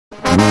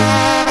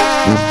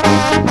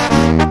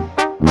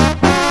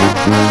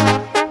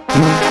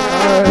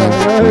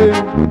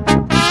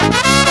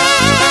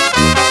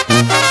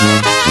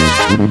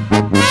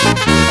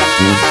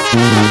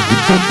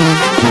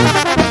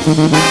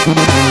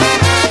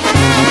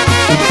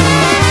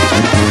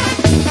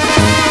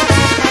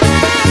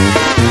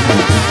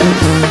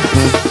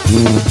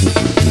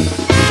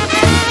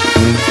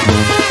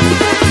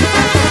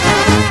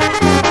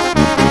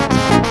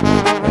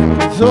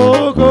Tus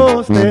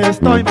ojos te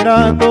estoy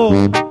mirando,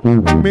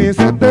 mi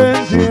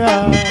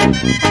sentencia.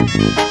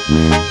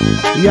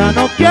 Ya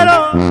no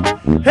quiero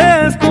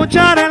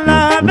escuchar en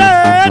la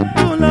de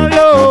tu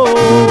labio.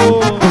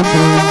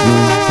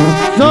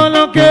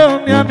 Solo que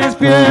hunde a mis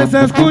pies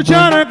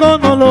escuchar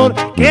con dolor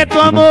que tu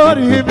amor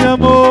y mi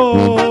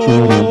amor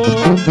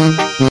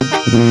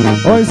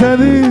hoy se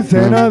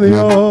dicen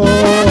adiós.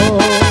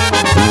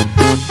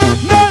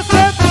 No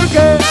sé por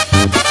qué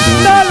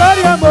dolor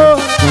y amor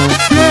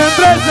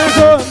siempre se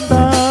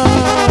juntan.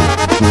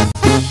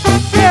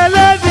 ¿Qué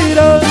les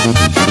diré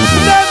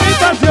de mi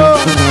pasión?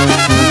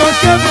 Los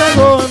que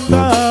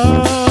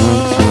preguntan.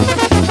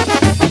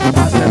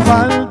 Hace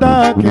falta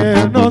que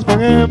nos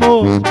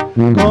paguemos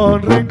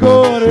con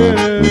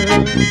rencores.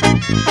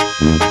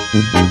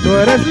 Tú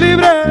eres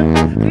libre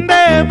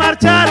de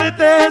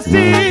marcharte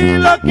si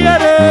lo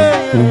quieres.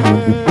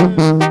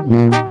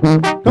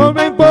 No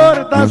me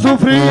importa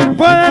sufrir,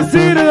 puedes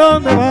ir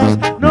donde vas,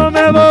 no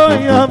me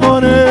voy a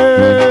morir.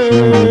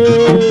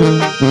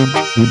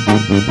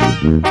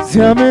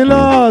 Si a mi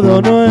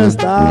lado no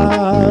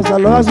estás,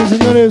 saludazos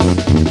señores.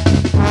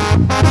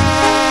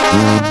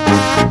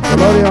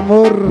 Dolor y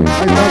amor,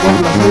 ahí está con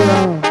la vida.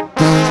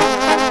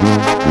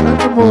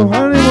 Ánimo,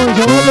 ánimo,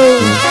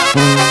 chavales.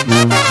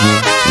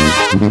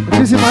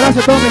 Muchísimas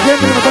gracias a toda mi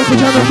gente que nos está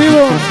escuchando en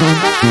vivo.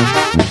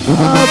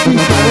 Ah,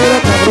 picadera,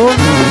 cabrón.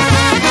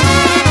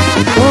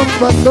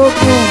 Compa,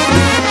 toco.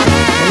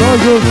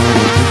 Saludazos.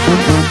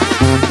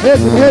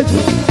 Hecho.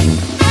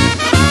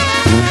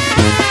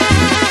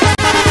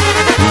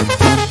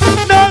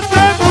 No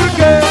sé por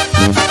qué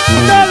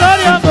dolor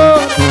y amor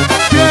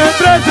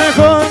siempre se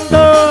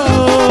juntó.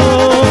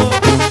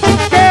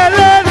 ¿Qué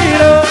le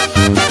diré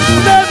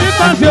de mi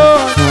pasión?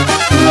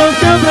 Los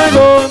que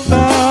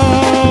preguntan.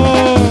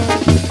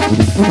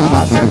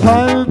 Hace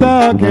falta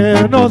que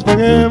nos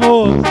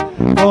peguemos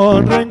con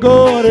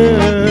rencores.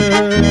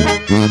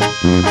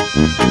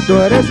 Tú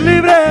eres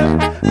libre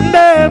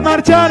de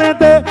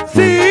marcharte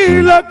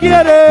si lo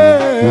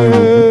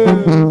quieres.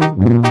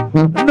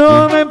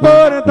 No me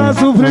importa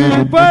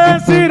sufrir,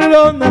 puedes ir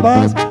donde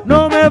vas,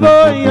 no me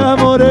voy a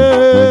morir.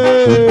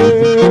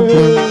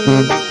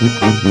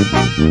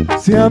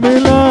 Si a mi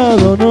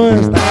lado no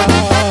estás.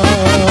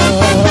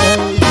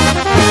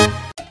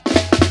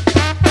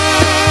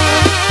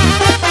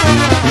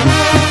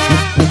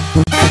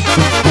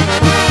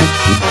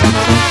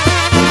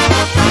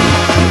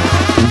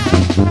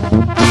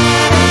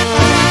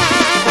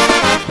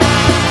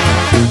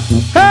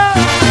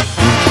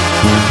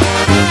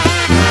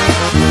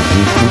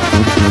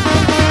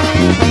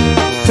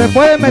 Se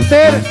puede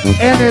meter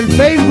en el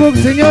Facebook,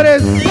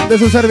 señores, de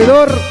su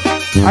servidor.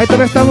 Ahí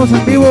también estamos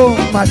en vivo,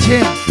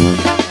 machín.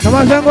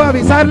 Nomás vengo a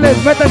avisarles,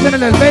 métanse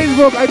en el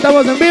Facebook, ahí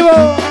estamos en vivo.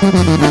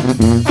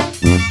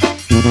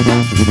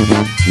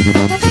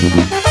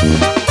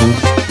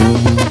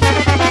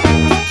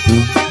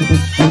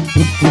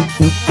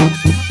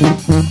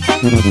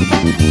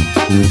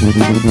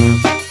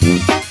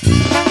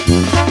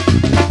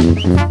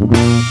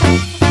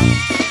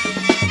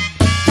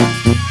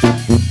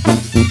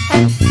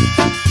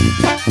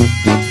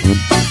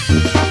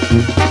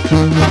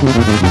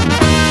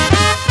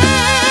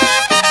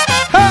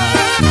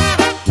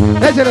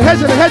 Échale.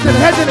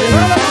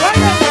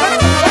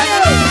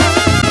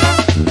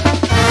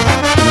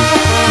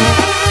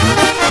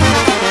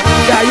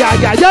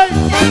 Ya.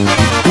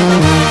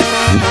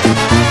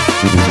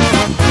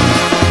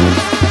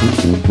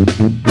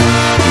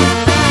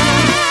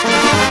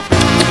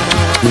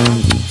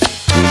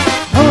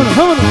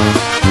 Vámonos.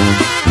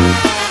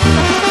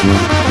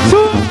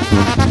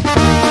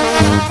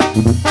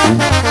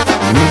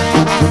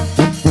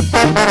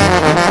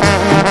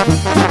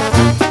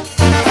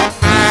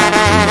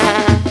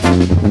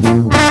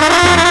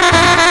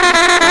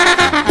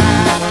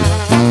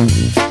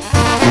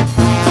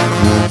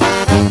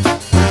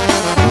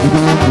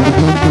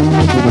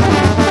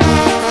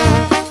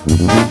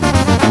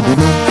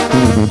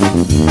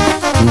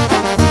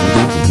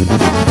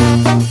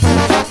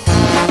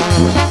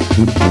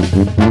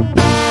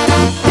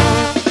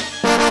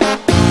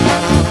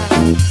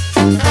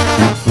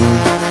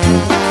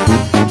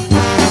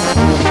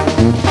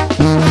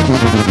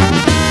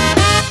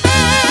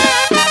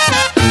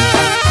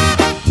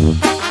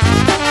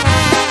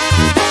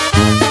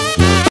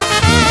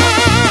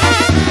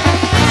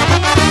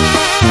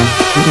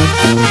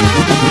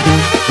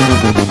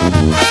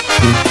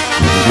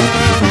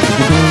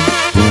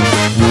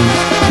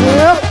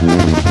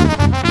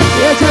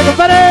 Échale,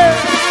 compadre.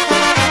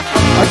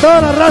 A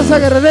toda la raza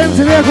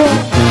guerrerense, viejo.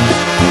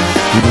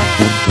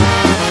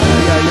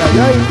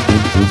 Ay.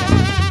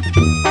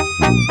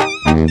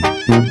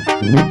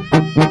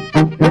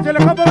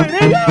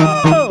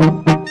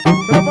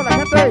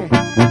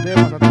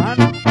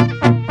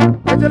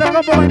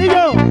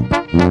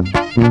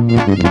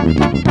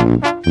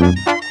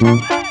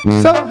 Y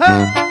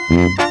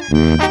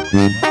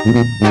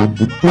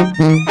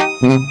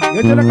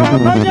échale como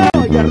Toño,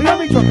 y arriba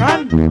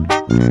Michoacán.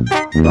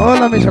 Toda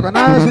la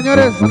michoacanada,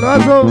 señores,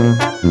 saludazo.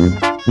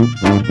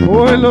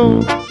 Vuelo.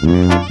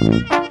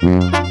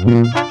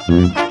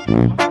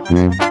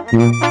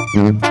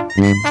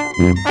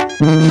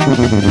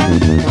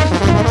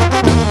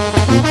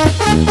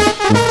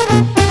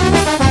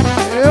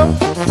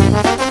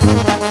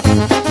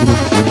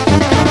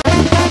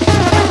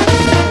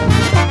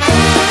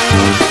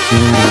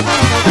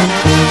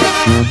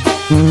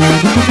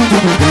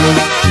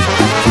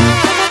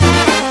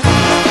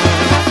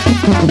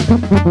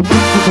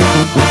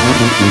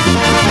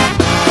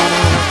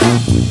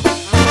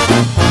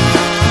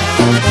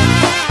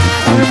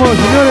 ¡Ánimo,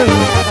 señores!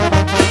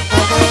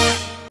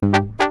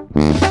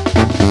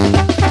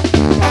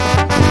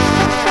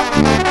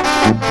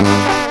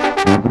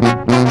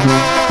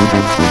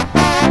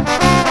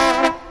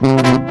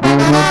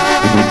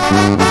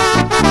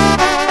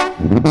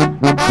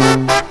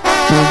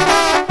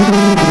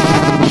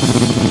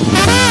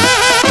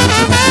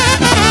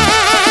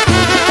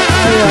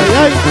 ¡Ay, ay,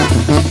 ay!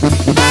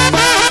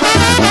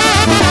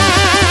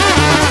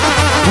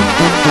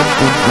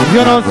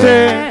 Yo no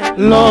sé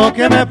lo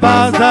que me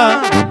pasa,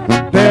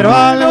 pero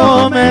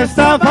algo me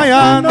está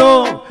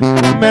fallando.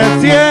 Me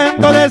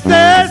siento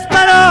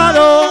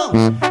desesperado,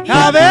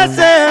 a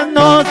veces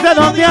no sé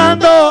dónde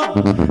ando.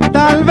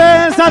 Tal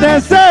vez ha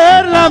de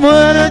ser la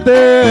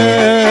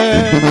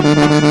muerte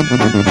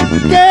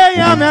que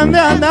ya me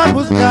anda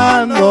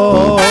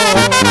buscando.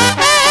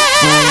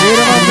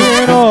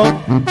 Firma,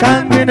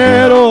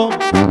 cantinero,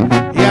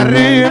 y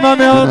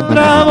arrímame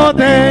otra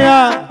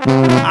botella.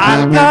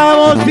 Al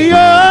cabo si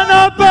yo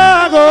no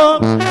pago,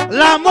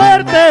 la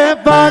muerte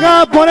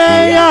paga por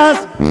ellas,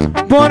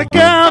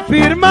 porque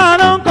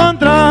firmaron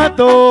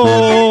contrato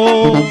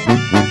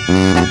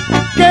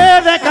que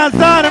de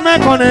casarme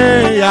con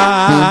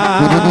ella.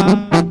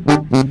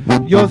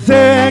 Yo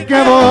sé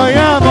que voy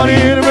a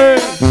morirme,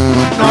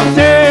 no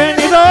sé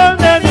ni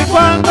dónde ni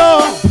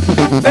cuándo,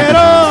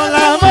 pero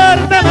la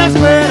muerte me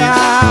espera.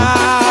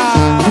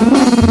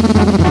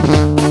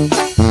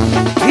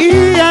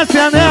 Y ya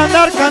se han de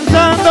andar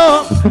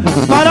cansando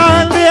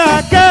para el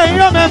día que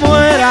yo me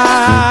muera.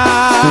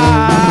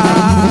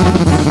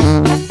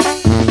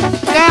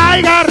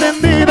 Caiga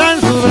rendida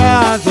en sus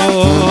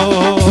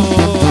brazos.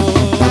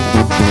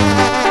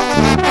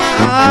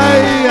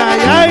 Ay, ay,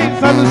 ay,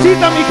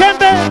 saludcita mi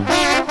gente.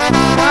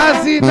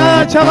 Casi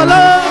nada,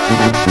 chavalada.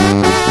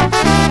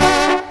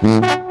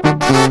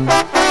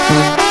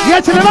 Y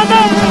échale,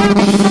 banda.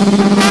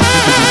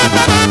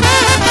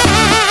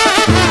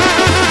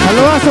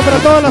 Saludazo para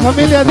toda la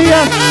familia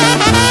Díaz,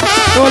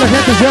 toda la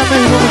gente de Ciudad de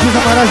México,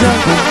 muchísimas gracias.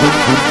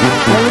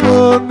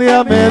 Algún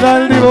día me da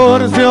el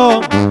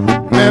divorcio,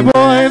 me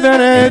voy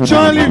derecho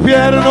al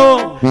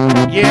infierno.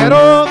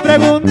 Quiero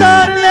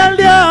preguntarle al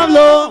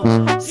diablo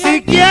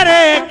si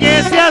quiere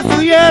que sea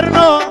su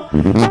yerno,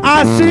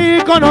 así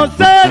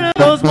conocer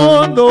los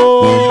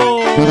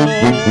mundos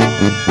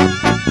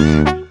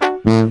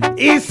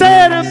y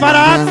ser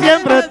para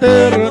siempre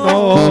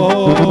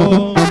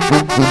eterno.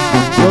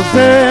 Yo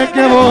sé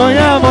que voy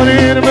a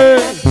morirme,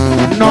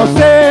 no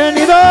sé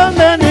ni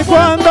dónde ni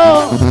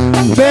cuándo,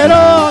 pero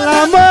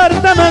la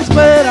muerte me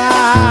espera.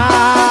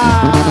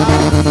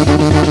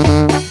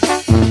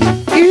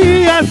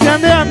 Y ya se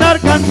han de andar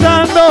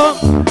cansando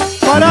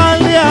para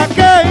el día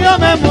que yo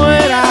me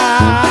muera.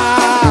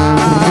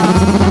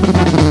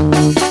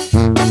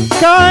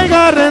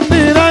 Caiga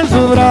rendida en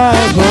su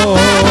brazo.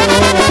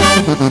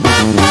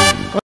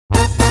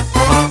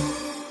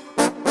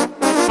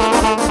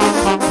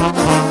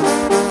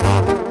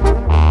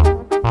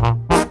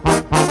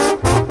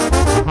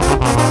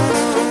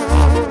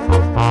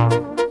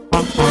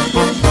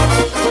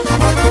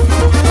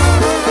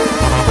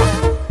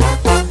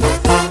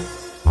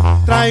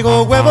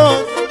 Traigo huevos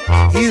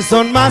y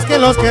son más que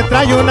los que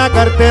trae una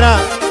cartera,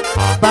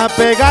 pa'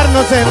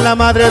 pegarnos en la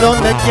madre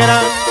donde quiera.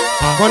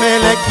 Con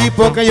el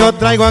equipo que yo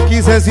traigo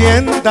aquí se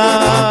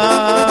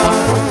sienta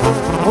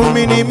un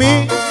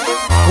mini-mi,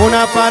 un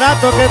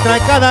aparato que trae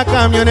cada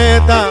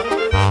camioneta,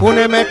 un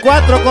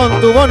M4 con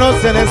tubo no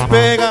se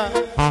despega.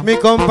 Mi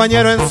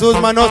compañero en sus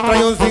manos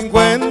trae un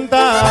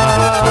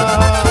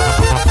 50.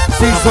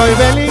 Si soy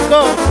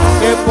bélico,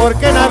 que por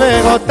qué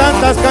navego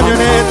tantas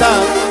camionetas,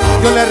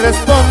 yo le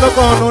respondo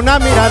con una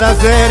mirada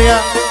seria.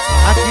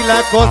 Aquí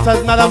la cosa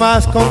es nada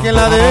más con quien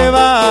la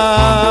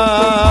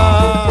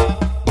deba.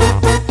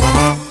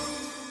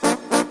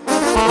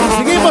 Y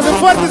seguimos en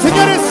fuerte,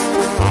 señores.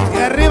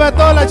 Y arriba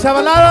toda la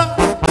chavalada.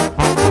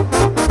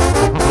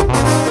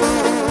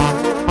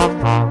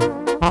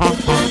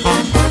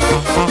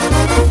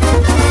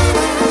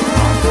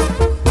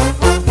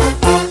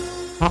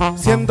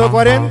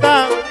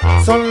 ...140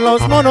 son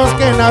los monos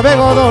que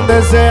navego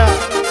donde sea.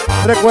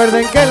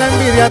 Recuerden que la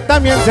envidia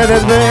también se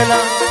desvela.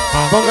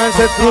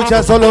 Pónganse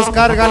truchas o los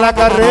carga la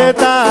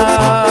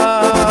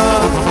carreta.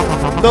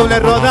 Doble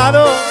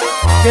rodado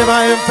que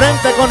va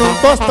enfrente con un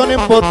tostón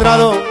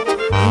empotrado.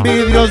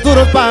 Vidrios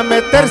duros para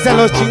meterse a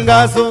los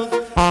chingazos.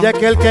 y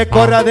aquel que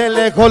corra de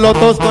lejos lo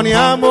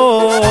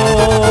tosconeamos.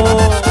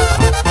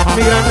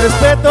 Mi gran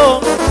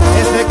respeto,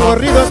 este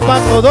corrido es para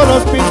todos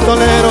los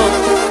pistoleros,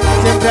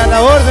 siempre a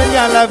la orden y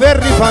a la vez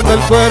rifando el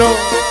cuero,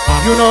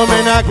 y un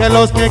homenaje a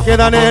los que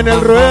quedan en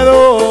el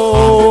ruedo.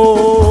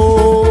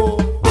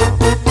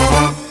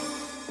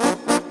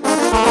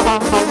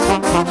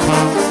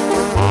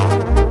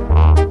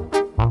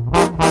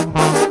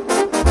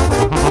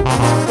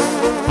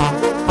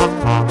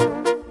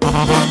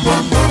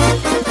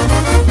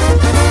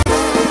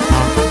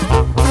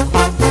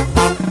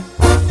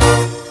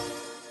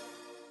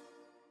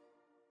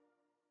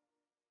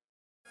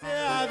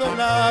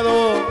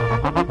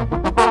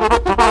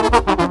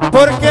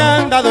 Porque ha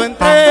andado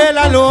entre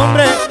la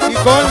lumbre y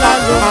con la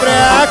lumbre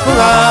ha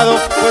jugado,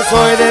 pues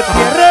soy de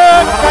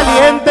tierra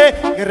caliente,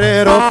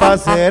 guerrero para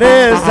ser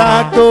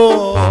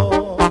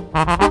exacto.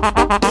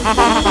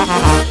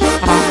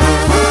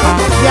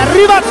 Y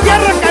arriba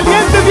tierra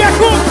caliente,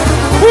 viejo.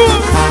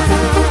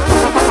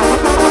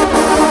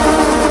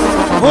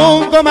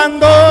 Un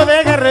comando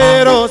de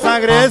guerreros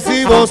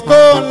agresivos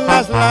con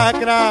las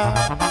lacras.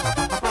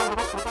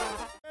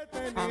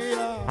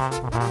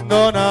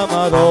 Don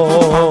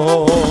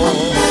Amador.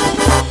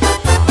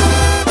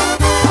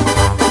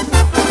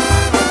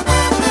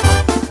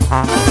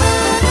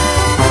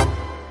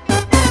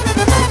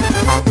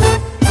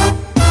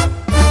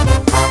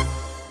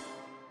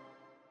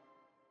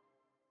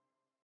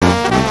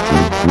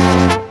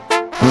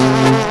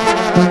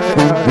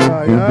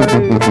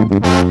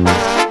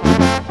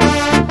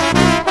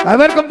 A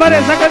ver,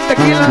 compadre, saca el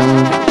tequila.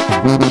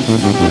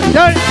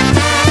 ¡Ya!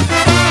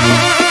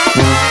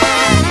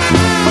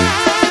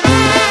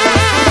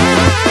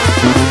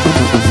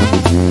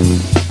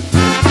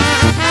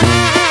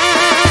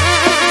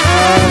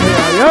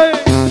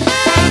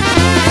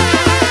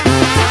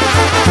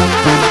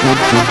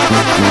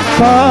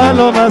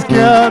 Palomas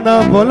que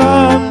andan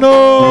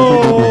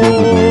volando,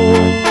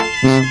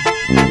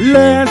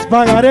 les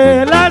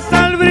pagaré las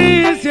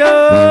albricias,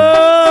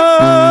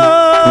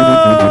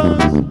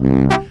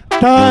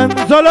 tan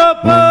solo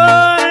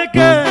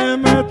porque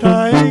me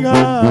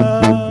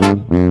traigan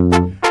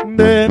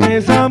de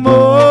mis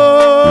amores,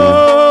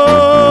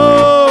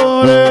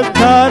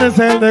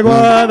 cárcel de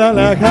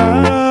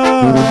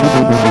Guadalajara,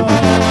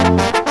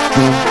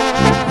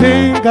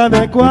 finca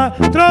de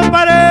 4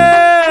 paredes,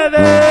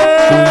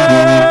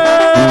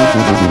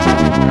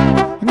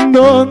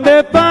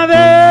 donde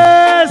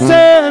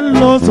padecen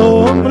los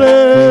hombres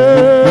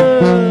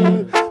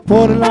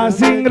por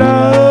las ingratas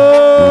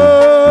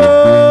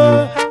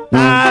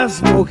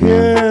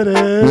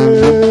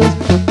mujeres.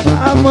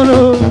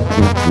 Vámonos.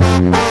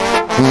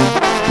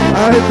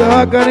 Ahí te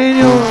va,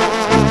 cariño.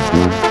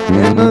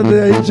 ¿Quién no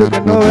te ha dicho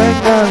que no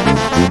vengas?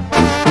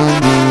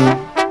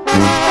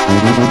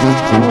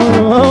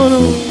 Vámonos,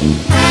 vámonos.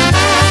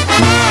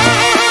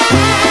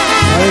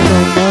 Ahí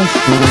nomás.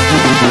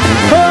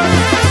 ¡Ah!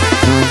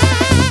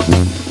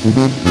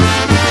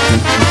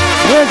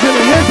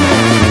 ¡Échale, échale!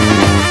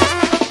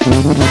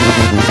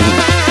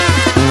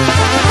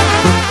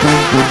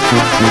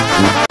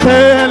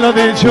 Te lo he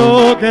dicho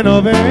que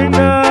no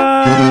venga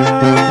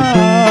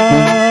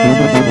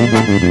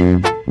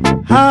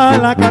a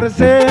la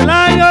cárcel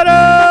a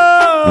llorar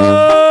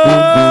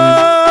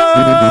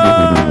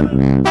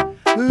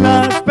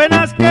las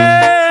penas que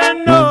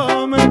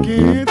no me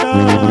quitas,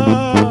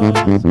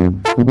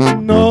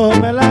 no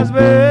me las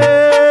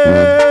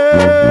vengas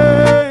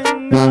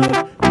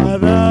a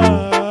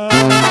dar.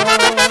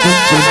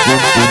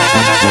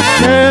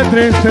 Qué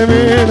triste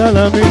vida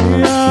la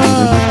mía,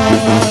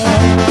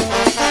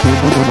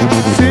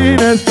 sin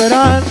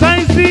esperanza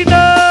y sin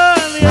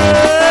nadie,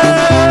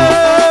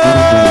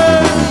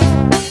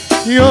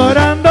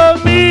 llorando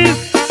mis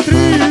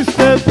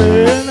tristes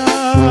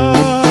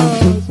penas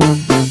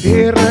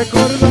y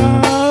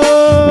recordando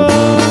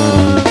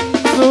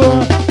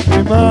a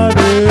mi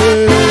madre.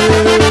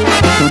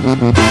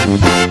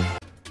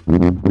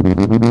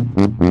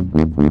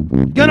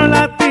 Yo no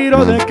la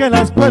tiro de que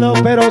las puedo,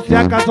 pero si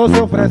acaso se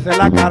ofrece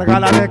la carga,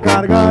 la de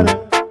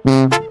cargar.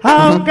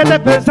 Aunque te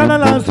pesan a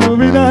la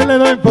subida, le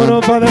doy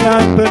por para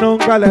adelante,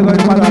 nunca le doy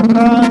para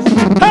atrás.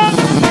 ¡Ah!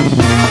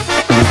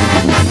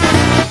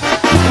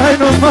 ¡Ay,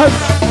 no más!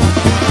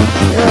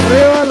 Y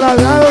arriba,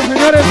 ladrado,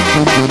 señores.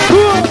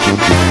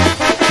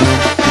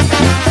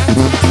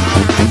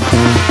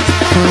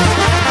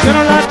 Yo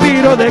no la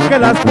tiro de que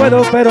las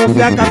puedo, pero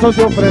si acaso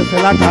se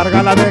ofrece la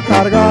carga, la de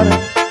cargar.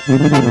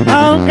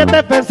 Aunque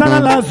te pesan a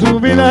la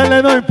subida,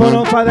 le doy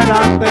por para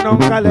adelante,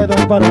 nunca le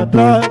doy para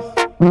atrás.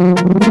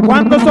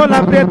 Cuando sol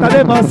aprieta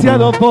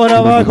demasiado por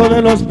abajo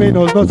de los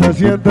pinos, no se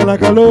siente la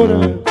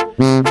calor.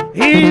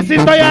 Y si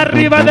estoy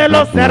arriba de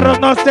los cerros,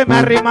 no se me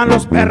arriman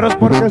los perros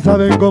porque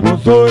saben cómo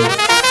soy.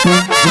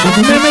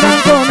 Me miran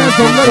con el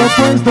sombrero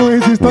puesto,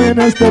 y si estoy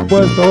en este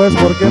puesto es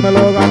porque me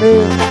lo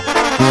gané.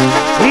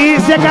 Y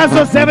si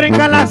acaso se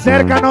brinca la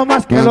cerca, no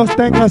más que los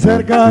tenga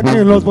cerca, ¿a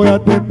quién los voy a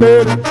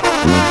atender?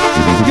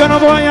 Yo no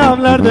voy a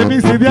hablar de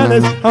mis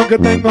ideales, aunque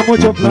tengo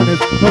muchos planes,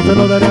 no se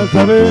lo daré a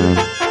saber.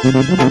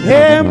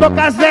 En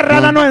boca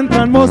cerrada no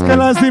entran moscas,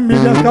 las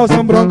envidias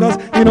causan broncas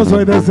y no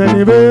soy de ese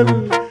nivel.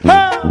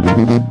 ¡Ah!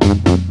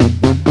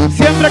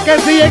 Siempre que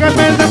si llega el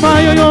mes de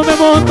mayo yo me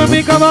monto en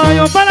mi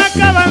caballo para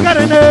cabalgar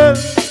en él.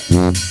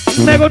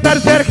 Me gusta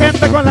ser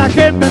gente con la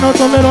gente, no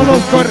tolero los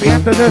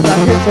corrientes, esa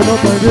gente no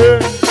estoy bien.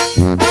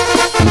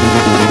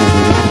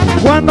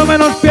 Cuando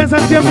menos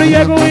piensan siempre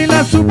llego y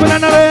la supe la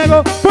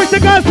navego, pues si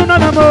acaso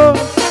nada más.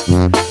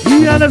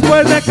 Y ya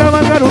después de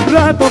cabalgar un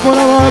rato por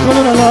abajo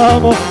de un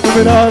alamo, me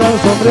mirar al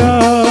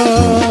sombrear.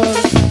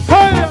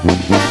 ¡Hey!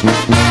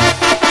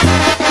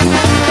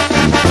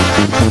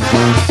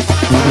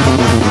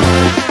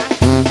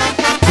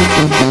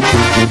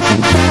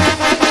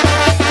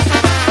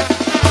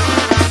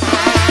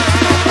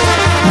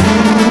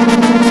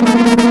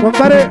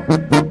 Compadre,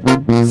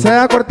 se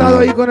ha cortado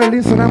ahí con el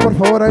Instagram, por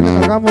favor, ahí le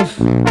cargamos,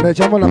 le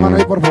echamos la mano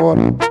ahí, por favor.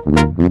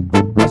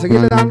 A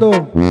seguirle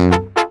dando.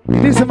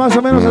 Dice más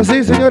o menos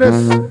así, señores.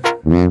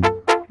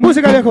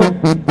 Música, viejo.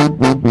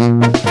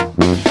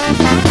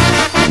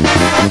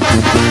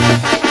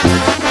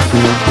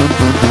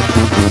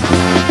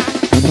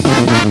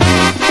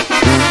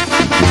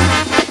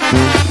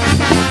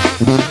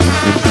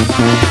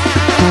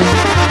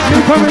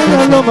 Mi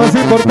familia es lo más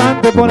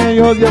importante, por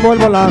ellos llevo el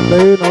volante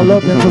y no lo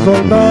pienso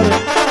soltar.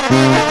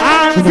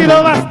 Han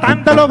sido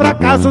bastante los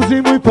fracasos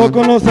y muy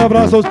pocos los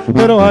abrazos,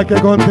 pero hay que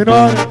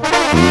continuar.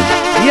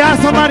 Ya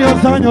son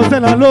varios años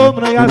en la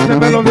lumbre, ya se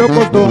me lo dio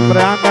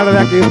costumbre andar de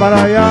aquí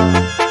para allá.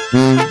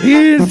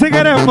 Y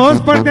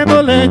seguiremos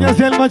partiendo leña,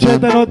 si el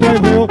machete no trae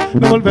frío,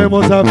 lo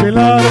volvemos a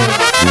afilar.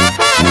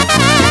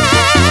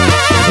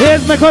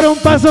 Es mejor un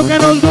paso que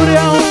nos dure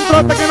a un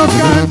trote que nos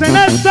canse, en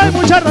esto hay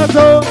mucha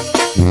razón.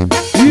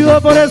 Y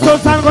yo por eso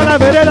salgo a la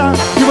vereda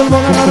y vuelvo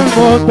a ganar el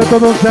bote,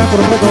 todo sea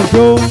por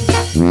precaución.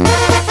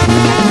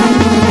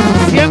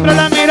 Siempre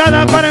la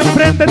mirada para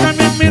enfrente,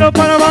 también miro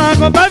para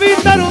abajo para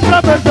evitar un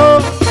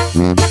tropezón.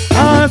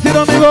 Ha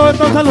sido mi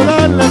voto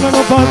saludarle, no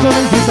paso a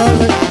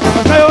visitarle, no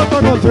me veo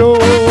conoció.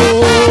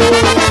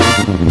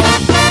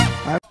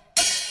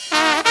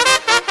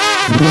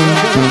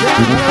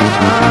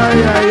 Ay,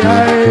 ay,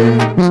 ay.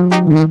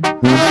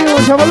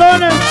 ¡Ay,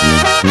 chavalones!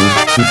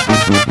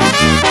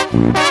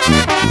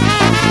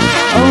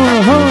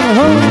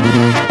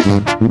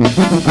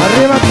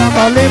 Arriba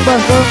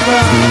Tamaulipas, compa.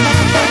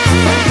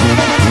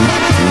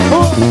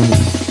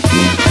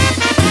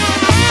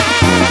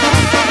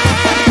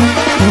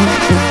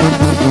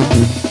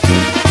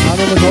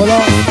 ¡Vámonos solo!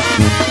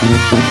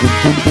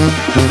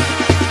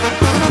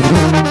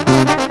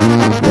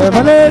 ¡Qué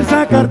vale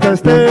sacarte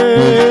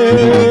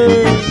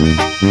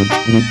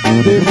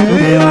Dime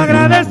vivo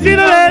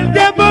agradecido del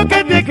tiempo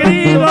que te he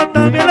querido,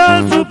 también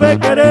lo supe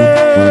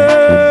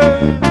querer.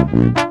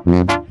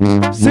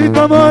 Si tu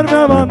amor me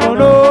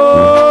abandonó,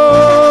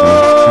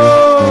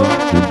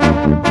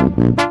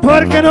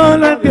 porque no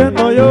lo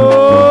entiendo yo.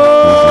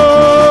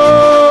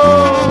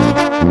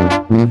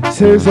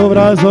 Si su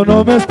brazo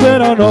no me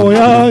espera, no voy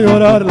a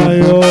llorarla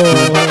yo.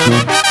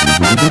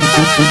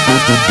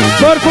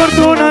 Por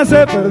fortuna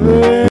se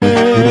perder.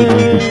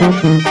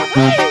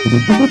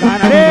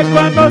 Ganaré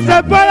cuando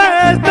se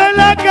pueda, esto es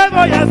lo que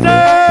voy a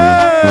hacer.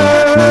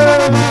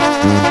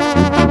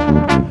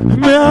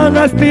 Me ha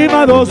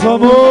lastimado su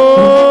amor,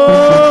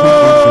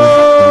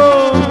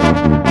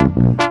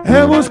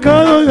 he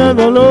buscado en el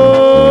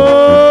dolor.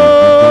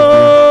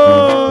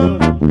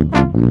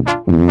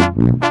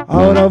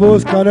 Ahora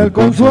buscaré el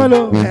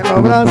consuelo en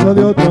el brazo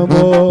de otro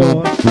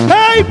amor.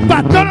 ¡Hey,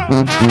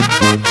 patrón!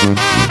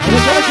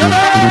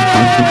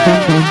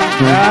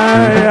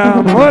 Ay,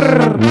 amor.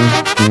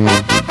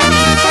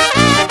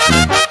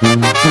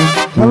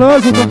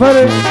 Saludos, su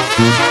compadre.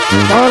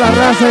 Toda la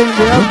raza de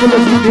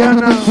Indianápolis,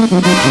 Indiana.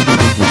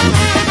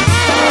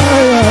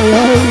 Ay, ay,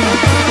 ay.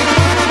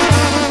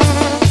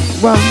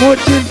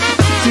 Guamuchil,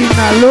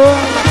 Sinaloa,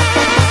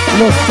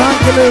 Los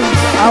Ángeles,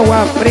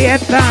 Agua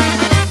Prieta.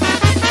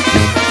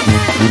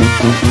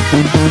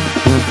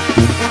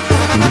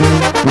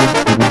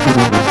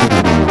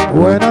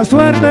 Buena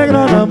suerte,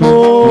 gran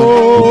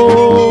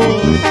amor.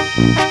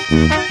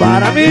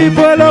 Para mí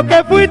fue lo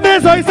que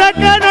fuiste, soy sé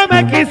que no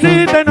me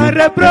quisiste, no hay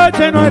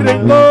reproche, no hay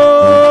rencor.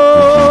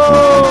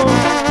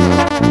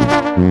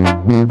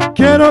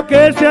 Quiero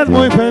que seas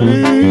muy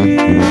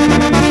feliz,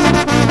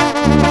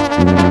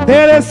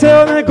 te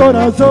deseo de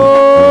corazón.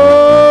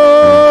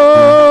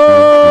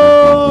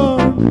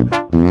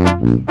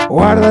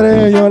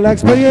 Guardaré yo la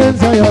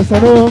experiencia y hasta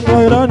nunca,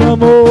 gran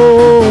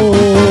amor.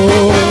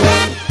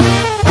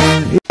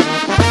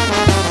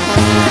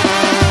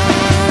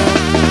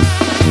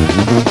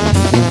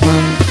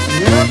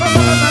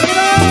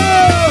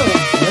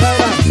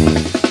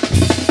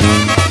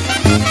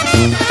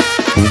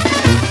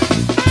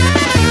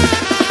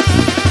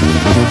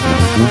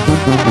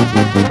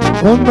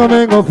 Un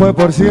domingo fue,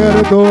 por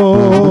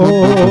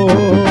cierto,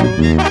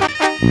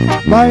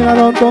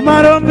 bailaron,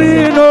 tomaron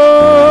vino,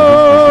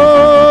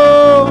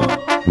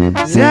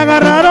 se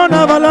agarraron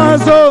a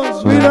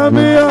balazos, vida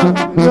mía,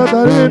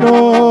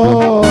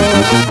 Catarino.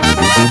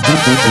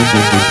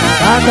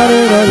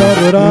 Catarino en los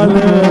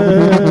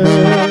rurales,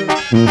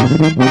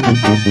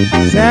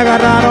 Se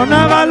agarraron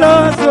a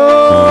balazos.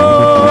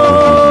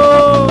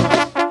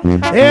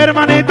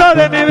 Hermanito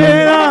de mi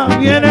vida,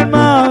 vienen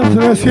más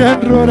recién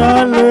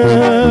rurales.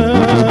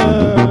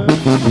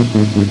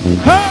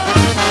 ¡Ja!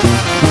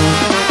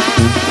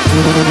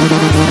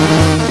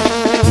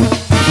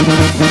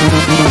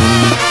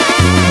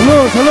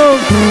 Salud, salud.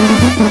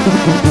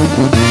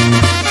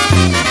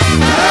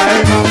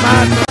 Ay, mamá.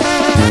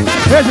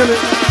 Échale.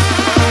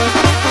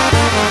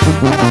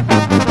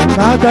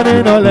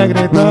 Catarino le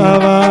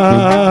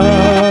gritaba,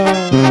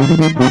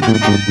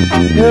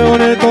 qué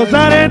bonitos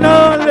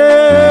arenoles,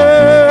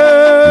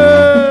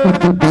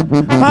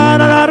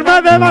 para el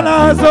arma de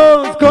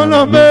balazos con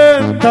los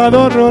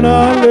mentados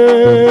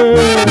rurales.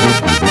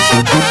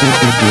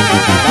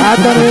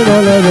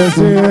 Catarino le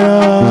decía,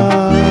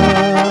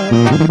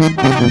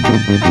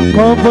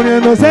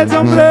 componiéndose el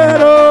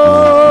sombrero,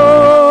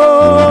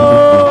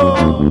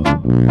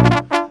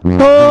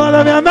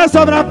 todavía me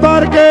sobran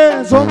porque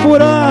son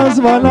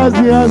puras balas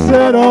de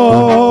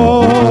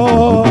acero.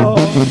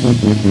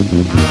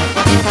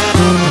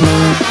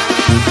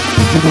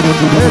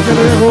 Ese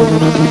lo dejo.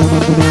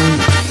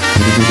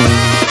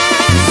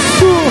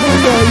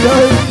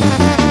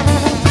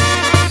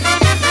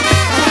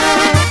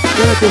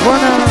 De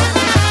Tijuana.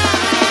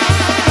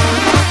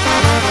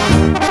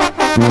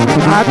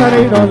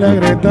 Catarino le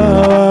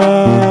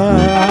gritaba,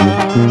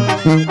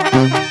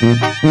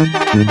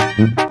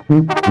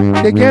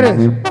 ¿qué quieres?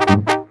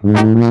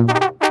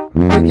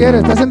 ¿Qué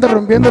quieres? Estás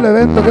interrumpiendo el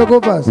evento, ¿qué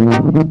ocupas?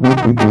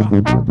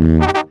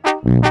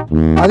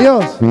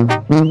 Adiós.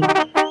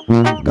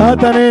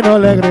 Catarino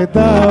le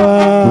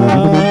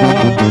gritaba,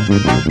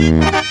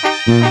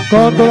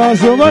 con toda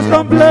su voz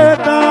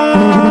completa,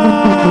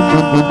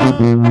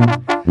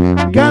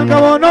 que al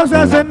cabo no se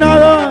hace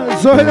nada,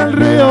 soy del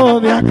río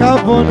de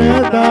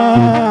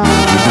Acaponeta.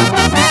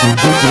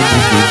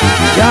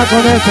 Ya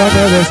con eso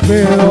me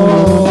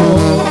despido,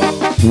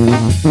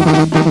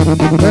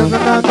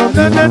 Fernando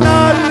de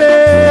Tenales.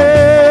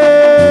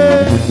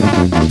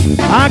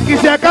 Aquí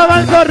se acaba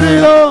el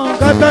corrido,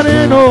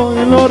 Catarino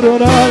y los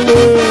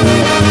rurales.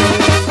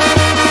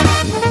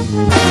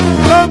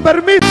 Con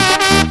permiso.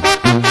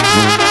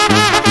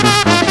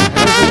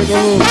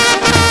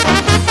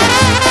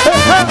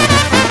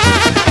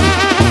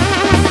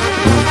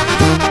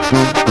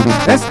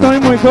 Estoy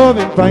muy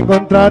joven para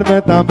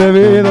encontrarme tan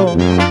bebido.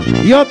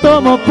 Yo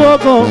tomo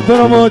poco,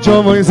 pero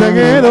mucho muy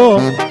seguido.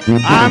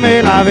 A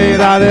mí la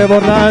vida de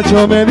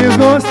borracho me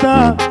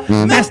disgusta.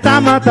 Me está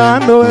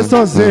matando,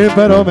 eso sí,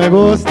 pero me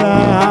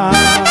gusta.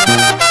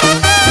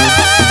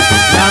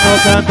 Ya no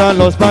cantan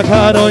los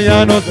pájaros,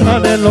 ya no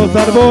salen los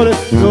árboles.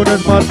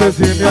 Lunes, martes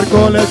y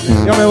miércoles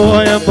yo me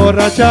voy a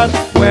emborrachar.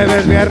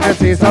 Jueves,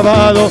 viernes y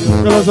sábado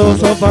yo los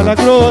uso para la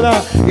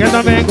cruda. Y el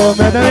domingo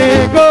me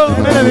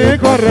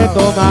dedico a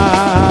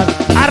retomar.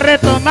 A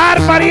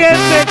retomar,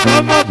 pariente,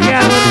 como que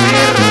a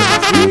dormir.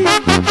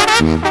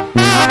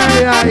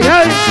 Ay, ay,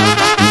 ay.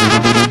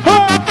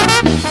 ¡Oh!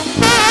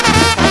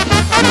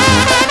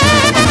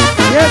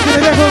 Y ese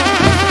le dejo.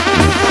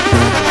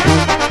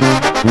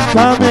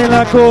 Para mí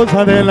la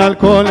cosa del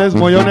alcohol es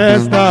muy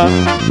honesta.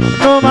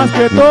 No más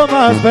que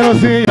tomas, pero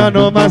sí ya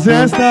no más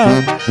esta.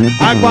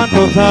 ¿A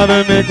cuánto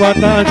sabe mi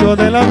cuatacho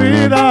de la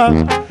vida?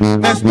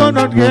 Esto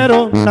no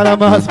quiero nada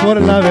más por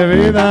la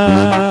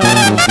bebida.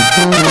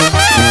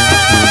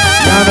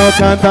 Ya no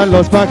cantan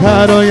los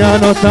pájaros, ya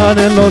no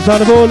salen los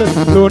árboles.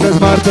 Lunes,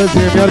 martes y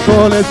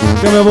miércoles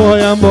yo me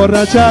voy a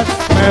emborrachar.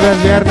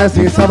 Jueves, viernes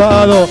y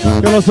sábado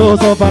yo los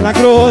uso para la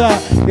cruda.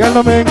 Y el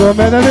domingo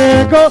me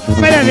dedico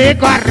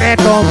a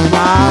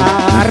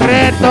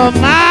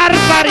retomar,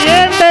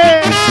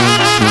 pariente.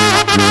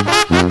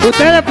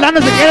 Usted de plano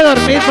se quiere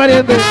dormir,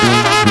 pariente.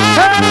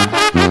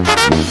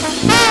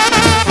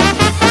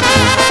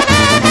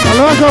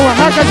 Saludos a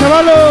Oaxaca,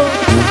 chavalo.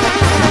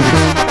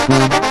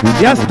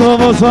 Ya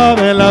estuvo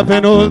suave, la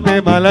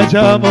penúltima la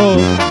echamos.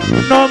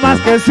 No más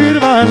que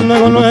sirvan,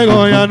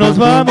 luego ya nos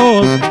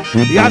vamos.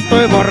 Ya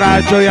estoy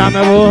borracho, ya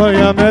me voy,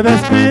 ya me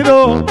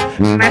despido.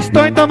 Me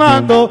estoy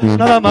tomando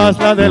nada más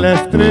la del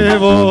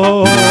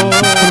estribo.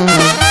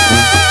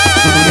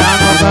 Ya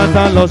no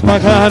cantan los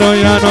pájaros,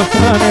 ya no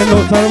salen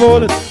los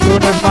árboles.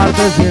 Lunes,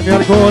 martes y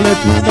miércoles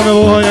yo me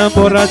voy a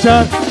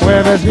emborrachar.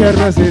 Jueves,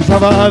 viernes y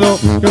sábado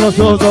yo los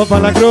uso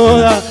para la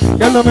cruda.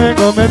 Y el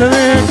domingo me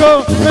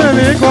dedico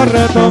a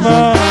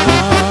retomar.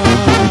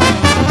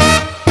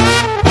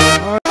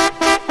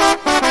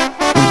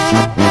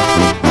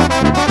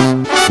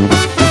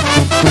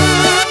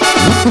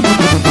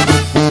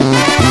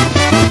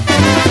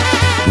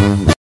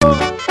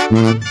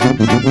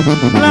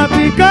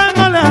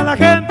 Platicándole a la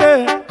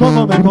gente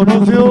cómo me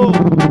conoció.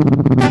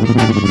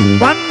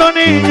 Cuando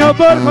niño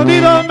por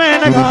jodido me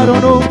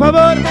negaron un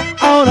favor,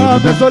 ahora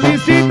me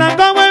solicitan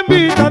como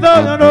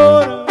invitado de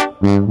honor.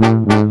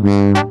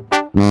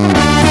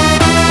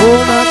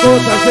 Una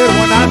cosa es ser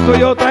buenazo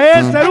y otra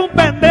es ser un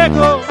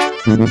pendejo.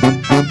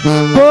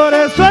 Por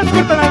eso es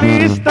corta la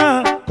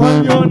lista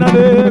cuando yo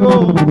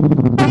navego.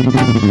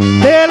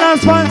 De las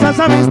falsas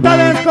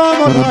amistades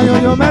como rayo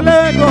yo me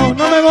alejo.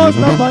 No me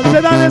gustan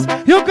falsedades,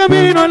 yo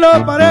camino en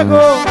lo parejo.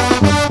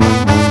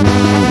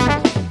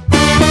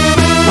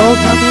 Los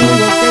amigos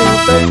que yo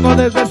tengo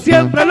desde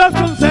siempre los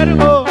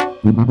conservo.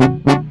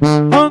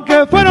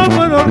 Aunque fueron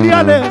buenos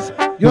reales,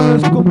 yo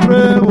los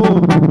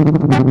compruebo.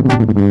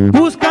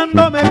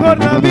 Buscando mejor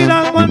la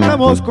vida,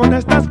 aguantamos con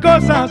estas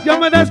cosas. Yo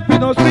me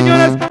despido,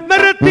 señores, me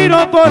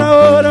retiro por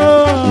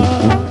ahora.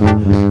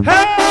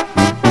 ¡Hey!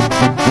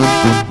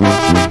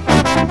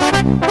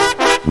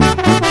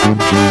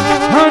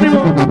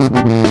 ¡Ánimo!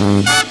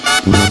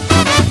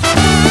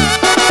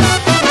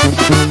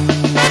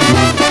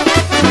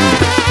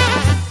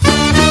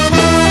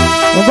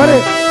 Compadre,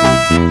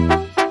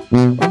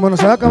 como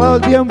nos ha acabado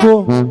el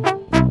tiempo,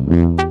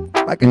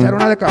 hay que echar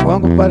una de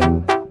cajón, compadre.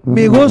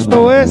 Mi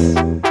gusto es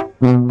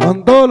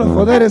con todos los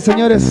poderes,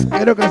 señores.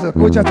 Quiero que se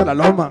escuche hasta la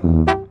loma.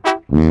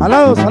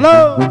 ¡Alado,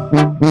 salado!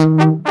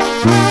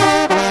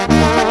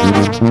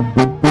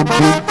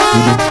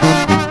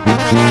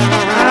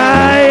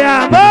 ¡Ay,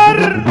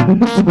 amor!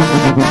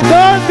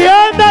 ¿Dónde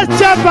andas,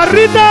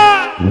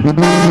 chaparrita?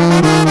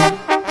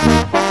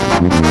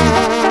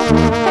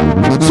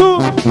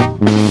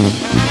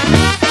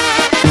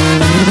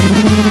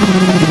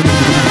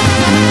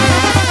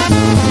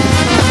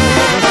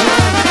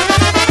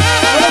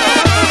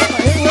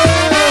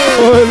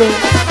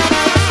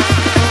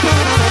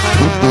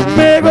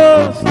 Me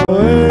gustó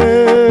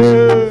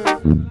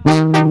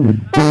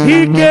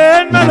y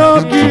quién me lo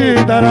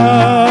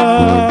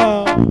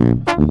quitará.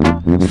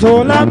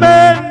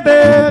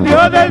 Solamente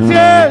Dios del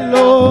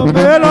cielo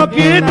me lo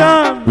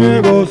quita.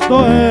 Me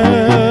gustó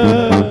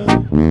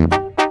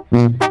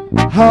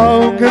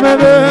aunque me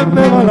den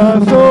de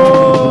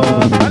balazo.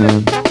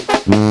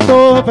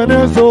 Topen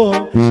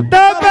eso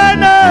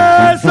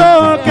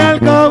que al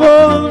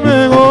cabo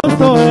me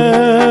gustó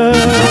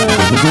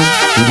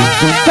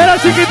Pero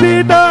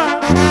chiquitita,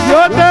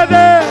 yo te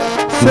de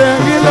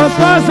seguir los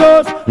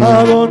pasos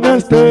a donde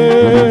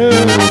estés.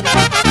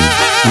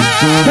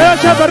 Pero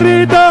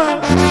chaparrita,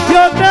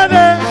 yo te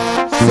de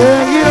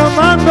seguir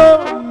amando,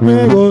 me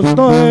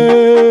gustó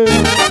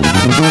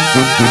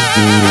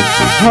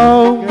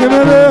aunque me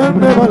den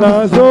de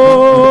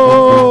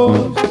balazos.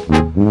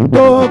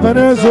 Topen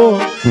eso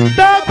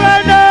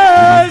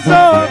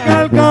que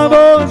al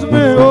cabo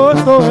me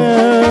gustó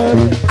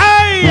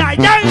 ¡ay, ay,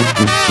 ay!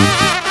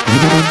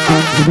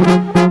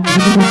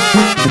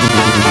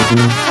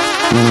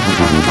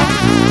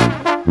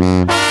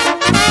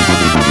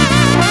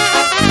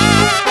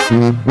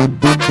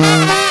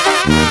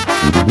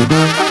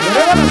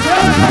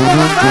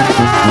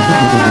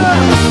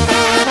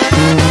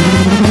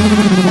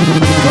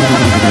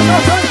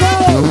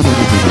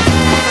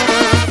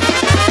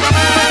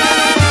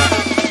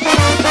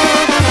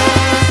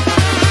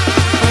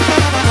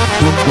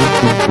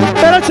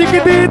 Pero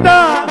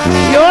chiquitita,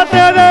 yo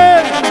te de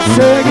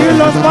seguir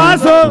los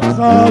pasos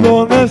a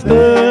donde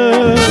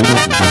estés.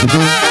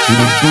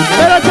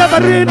 Pero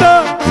chaparrito,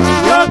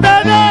 yo te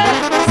de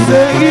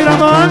seguir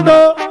amando,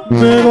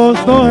 me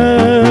gustó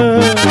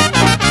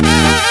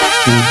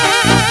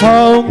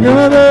aunque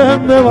me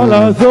den de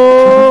balazo.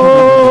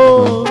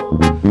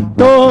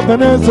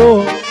 Topen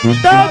eso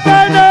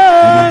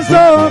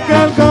que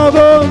al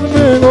cabo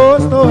me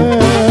gustó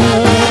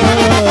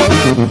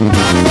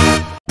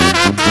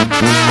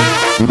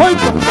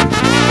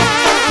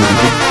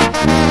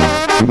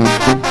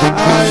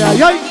 ¡ay, ay,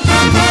 ay!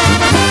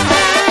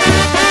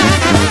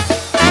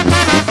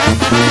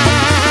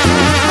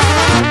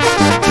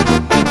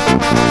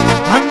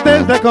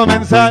 Antes de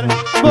comenzar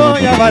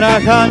voy a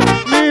barajar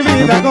mi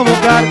vida como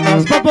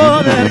cartas para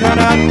poder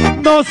ganar.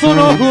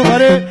 2-1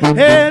 jugaré,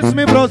 es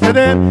mi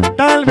proceder.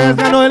 Tal vez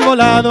gano el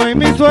volado y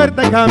mi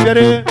suerte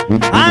cambiaré.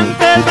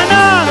 Antes de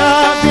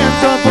nada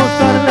pienso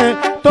apostarle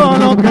todo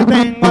lo que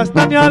tengo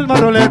hasta mi alma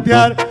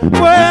roletear.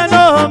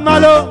 Bueno o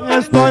malo,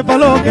 estoy pa'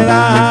 lo que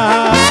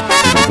da.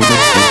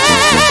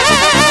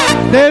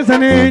 Desde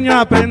niño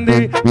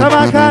aprendí a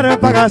trabajar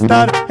para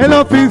gastar. El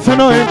oficio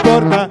no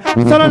importa,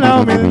 solo la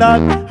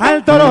humildad.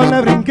 Al toro le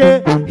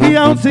brinqué y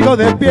aún sigo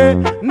de pie.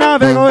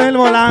 Navego el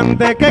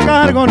volante que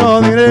cargo no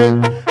diré.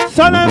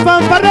 Solo el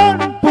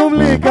fanfarrón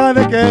publica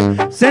de que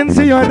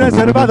sencillo y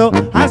reservado,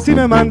 así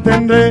me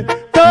mantendré.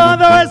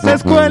 Todo es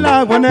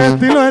escuela, buen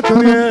estilo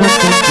estudié.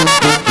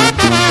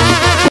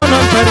 Solo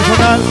el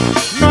personal,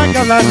 no hay que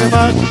hablar de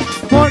más,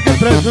 porque el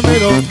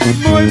presumido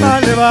muy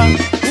mal le va.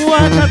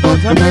 Guarda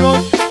tus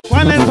amigos,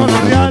 cuál es lo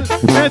real,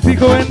 me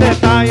fijo en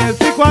detalles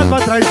y cuál va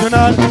a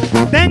traicionar.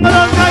 Tengo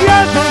los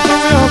galletos con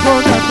mi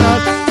ojo de atrás,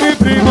 mi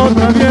primo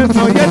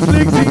travieso y el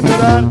slick sin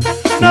dudar.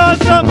 No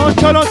somos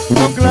cholos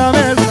con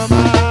claves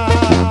nomás.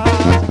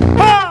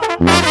 ¡Ah!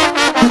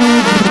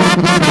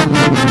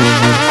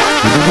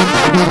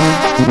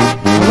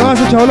 ¿Qué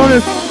pasa,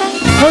 chavalones?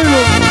 ¡Oílo!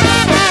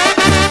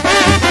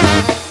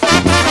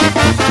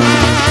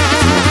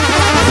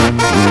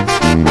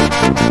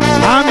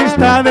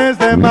 Amistades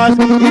de demás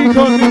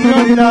hijos mi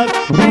prioridad.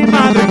 Mi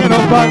madre que no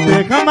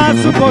falte jamás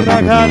supo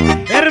rajar.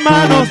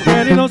 Hermanos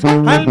queridos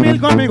al mil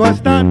conmigo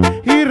están,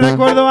 y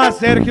recuerdo a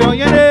Sergio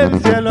y en el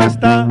cielo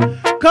está.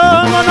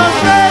 Cómo nos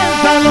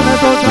pensan los de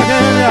tu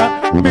tragedia,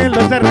 mil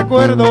veces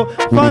recuerdo,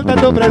 falta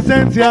tu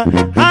presencia.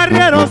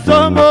 Arrieros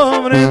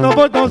somos, brindo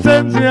por tu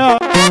ausencia.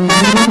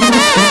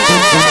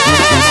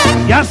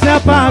 Ya se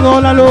apagó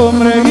la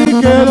lumbre y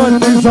quedó el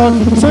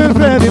tizón. Soy el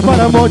Freddy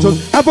para muchos,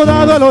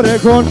 apodado el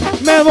orejón.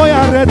 Me voy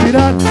a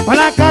retirar,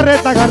 para la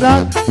carreta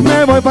agarrar.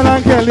 Me voy para la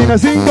Angelina,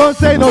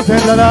 562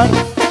 en radar.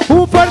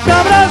 Un fuerte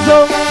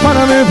abrazo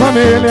para mi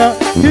familia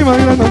y mis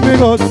grandes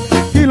amigos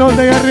y los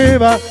de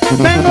arriba.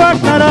 Vengo a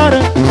aclarar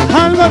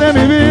algo de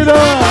mi vida.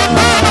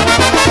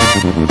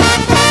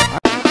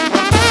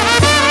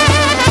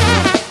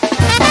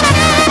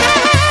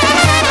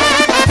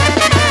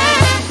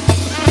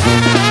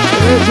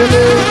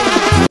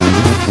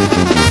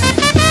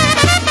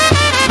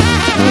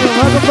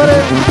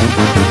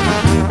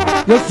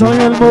 Yo soy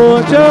el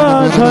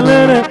muchacho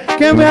alegre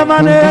que me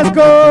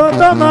amanezco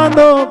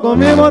tomando con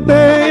mi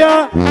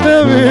botella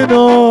de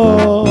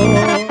vino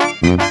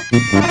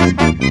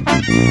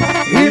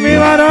y mi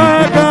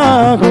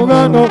baraca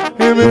jugando,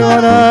 y mi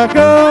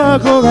baraca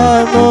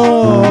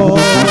jugando.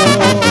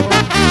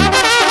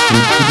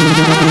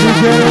 Si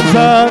quieren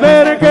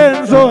saber quién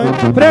soy,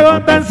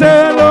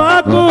 pregúntenselo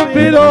a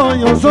Cupido.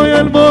 Yo soy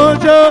el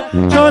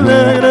muchacho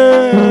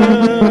alegre,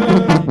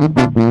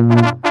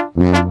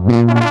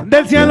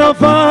 del cielo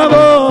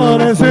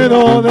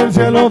favorecido, del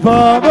cielo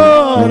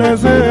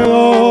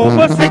favorecido.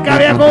 Música,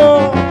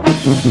 viejo.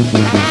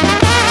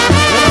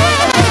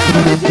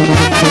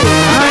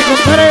 Ay,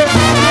 compadre.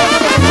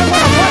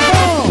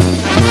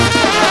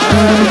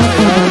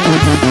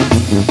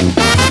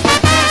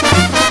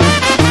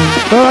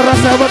 Toda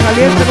raza de agua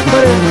caliente,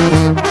 compadre.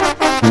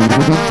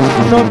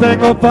 No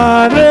tengo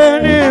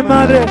padre ni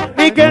madre,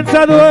 ni quien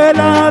se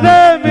duela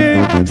de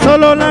mí,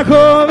 solo la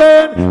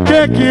joven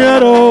que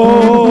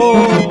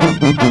quiero.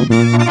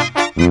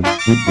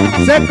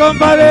 Se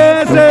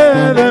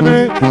compadece de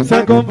mí,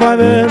 se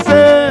compadece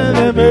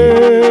de mí.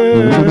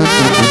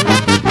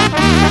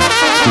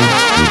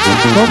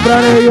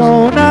 Compraré yo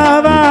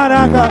una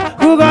baraja,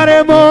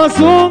 jugaremos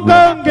un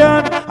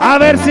cancan, a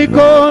ver si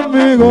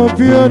conmigo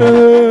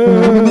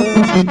pierde.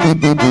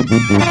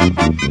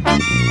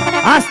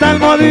 Hasta el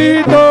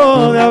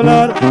modito de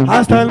hablar,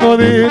 hasta el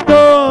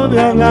modito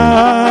de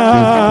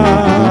hablar.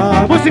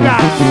 ¡Música!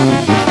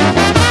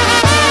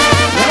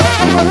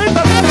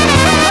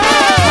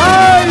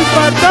 ¡Ay,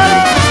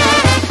 patada!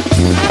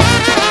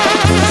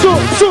 ¡Su!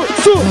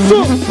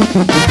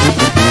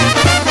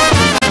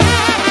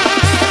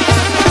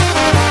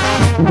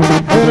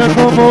 Eres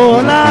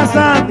como la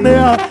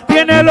sandía,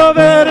 tiene lo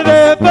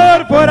verde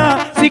por fuera.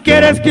 Si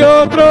quieres que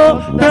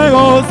otro te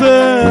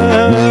goce,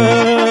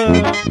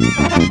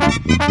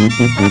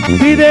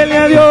 pídele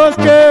a Dios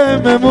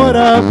que me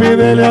muera,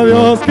 pídele a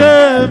Dios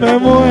que me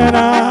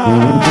muera.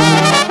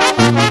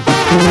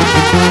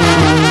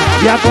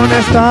 Ya con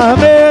esta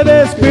me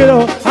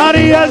despido,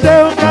 harías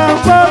de un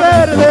campo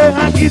verde,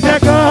 aquí se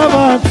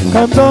acaban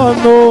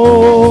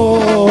cantando.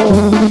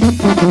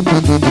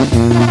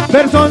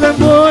 Versos del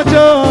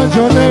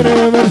muchacho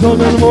alegre, versos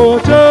del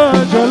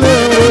muchacho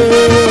alegre.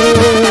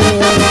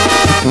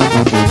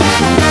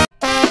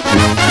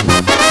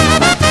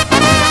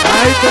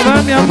 Ahí te va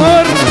mi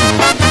amor.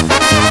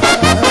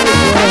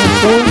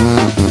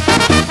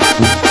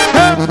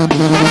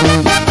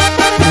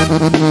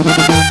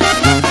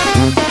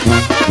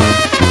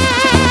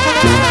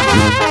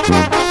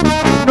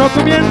 No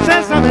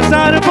comiences a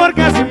besar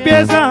porque así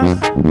empiezas.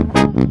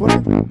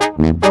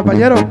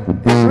 Compañero,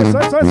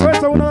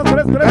 Eso, 1, 2,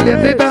 3, 3.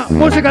 calientita,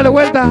 música de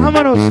vuelta,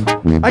 vámonos.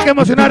 Hay que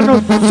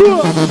emocionarnos.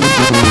 ¡Suba!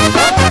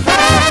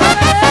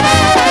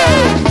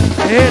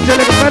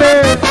 Échale,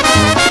 compadre.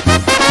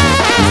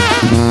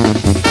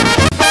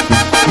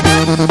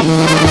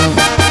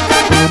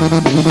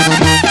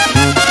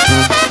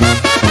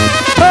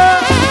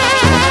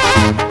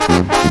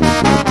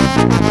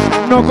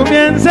 No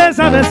comiences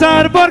a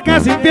besar porque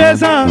así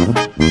empiezas.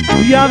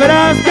 Ya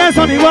verás que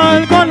son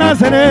igual con las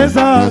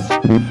cerezas.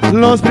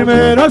 Los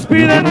primeros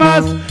piden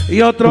más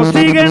y otros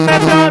siguen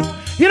detrás.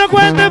 Y no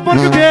cuenten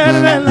porque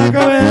pierden la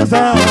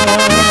cabeza.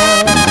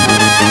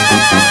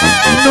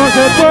 No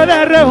se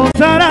puede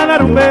rehusar a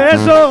dar un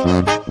beso.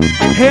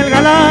 El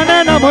galán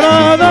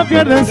enamorado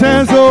pierde el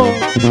seso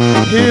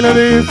y le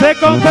dice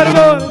con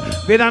fervor: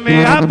 vida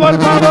mía, por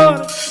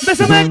favor,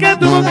 bésame que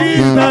tu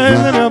boquita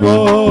es de mi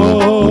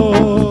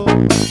amor.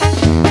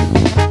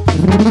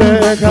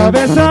 Deja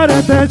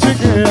besarte,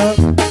 chiquilla,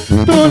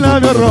 tus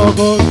labios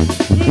rojos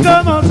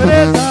como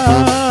cereza.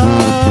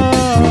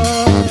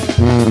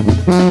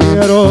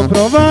 Quiero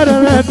probar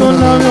de tus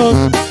labios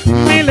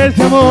miles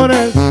de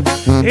amores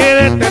y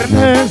de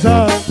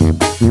terneza.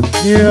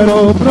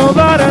 Quiero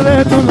probar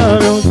de tus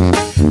labios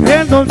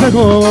el dulce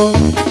jugo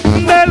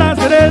de la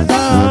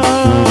cereza.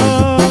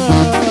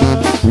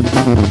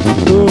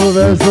 Tus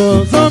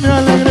besos son mi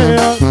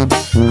alegría,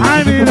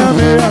 ay vida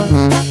mía,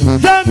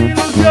 son mi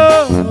ilusión.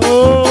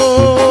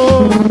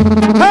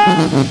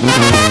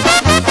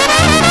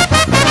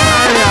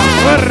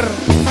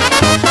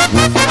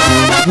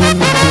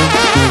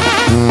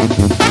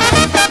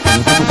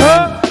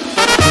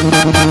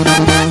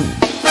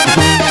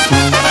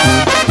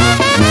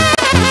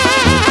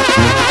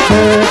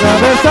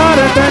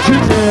 te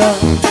chinea,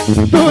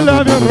 tus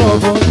labios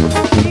rojos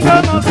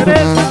como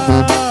cereza.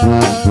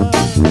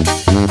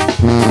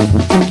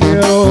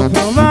 Quiero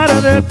probar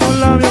de tus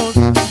labios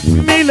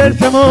miles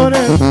de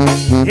amores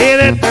y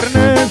de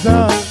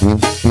terneza.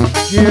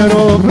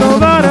 Quiero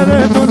probar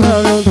de tus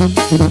labios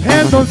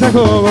el dulce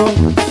jugo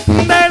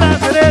de la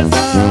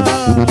cereza.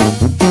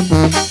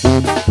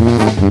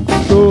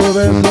 Tu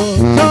beso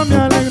son mi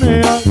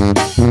alegría,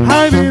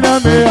 ay vida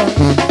mía,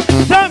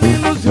 son mi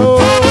ilusión.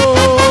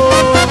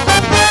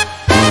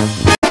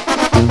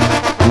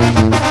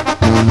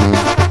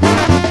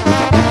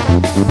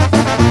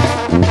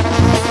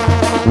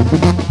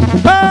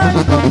 Ay,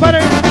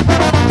 compadre.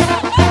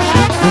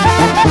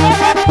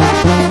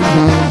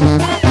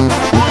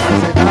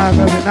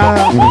 No hace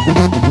nada.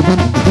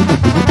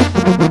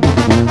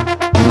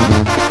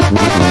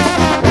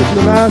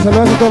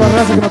 Saludos a toda la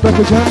raza que nos está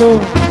escuchando.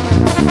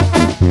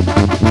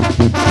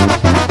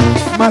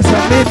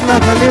 Mazamitla,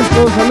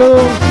 Jalisco,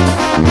 saludos.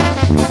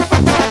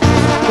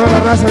 Toda la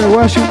raza de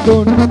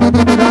Washington,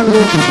 Hidalgo.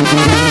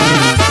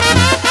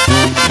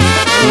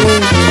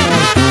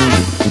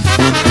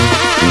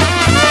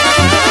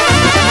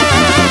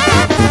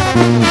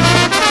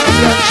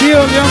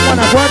 Ranchillo, León,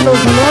 Guanajuato,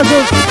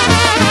 saludazos.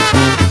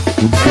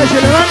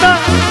 Se levanta.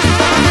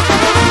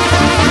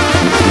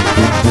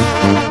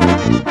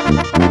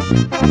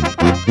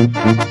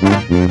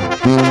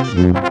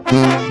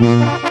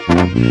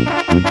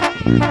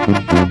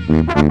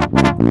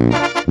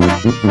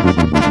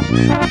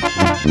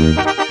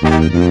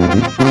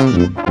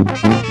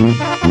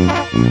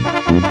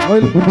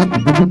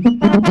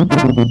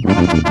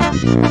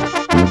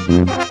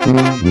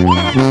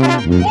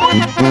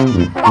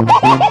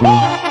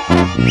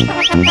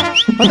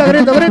 ¡Anda,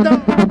 grita, grita!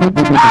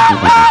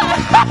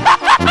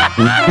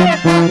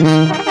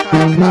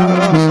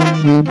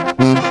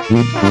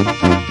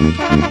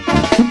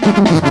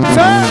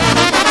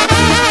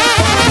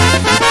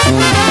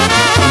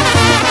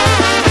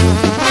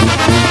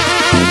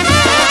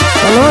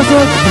 Saludos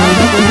a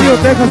Contigo,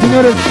 Texas,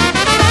 señores.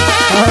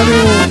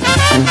 ¡Ánimo!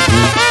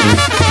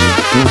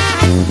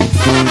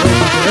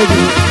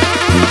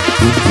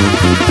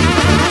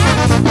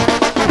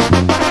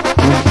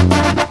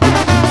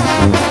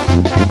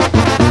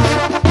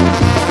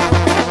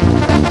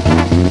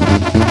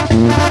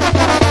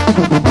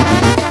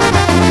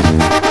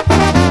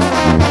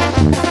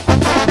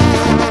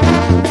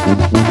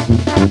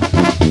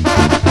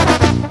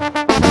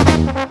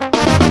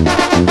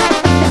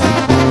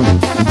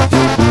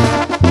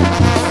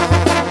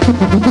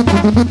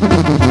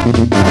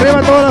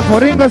 Arriba todas las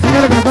foringas,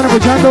 señores, que nos están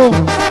escuchando.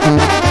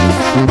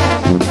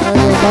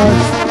 Algo más.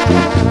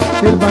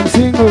 El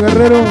Pancingo,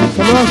 Guerrero,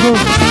 saludazos.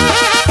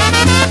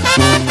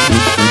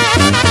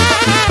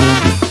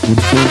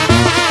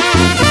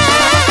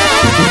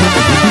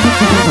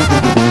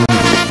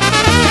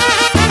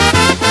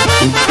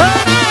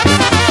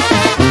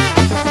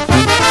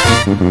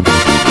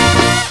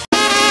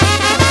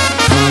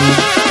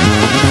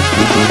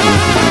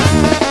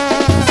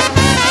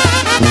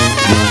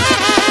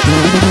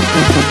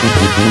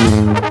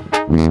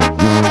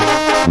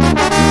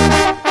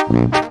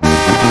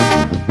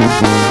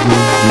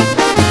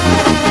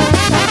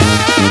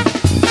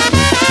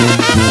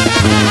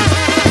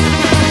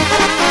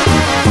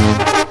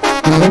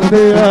 El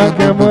día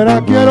que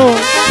muera quiero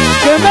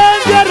que me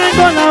entierren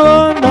con la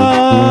banda.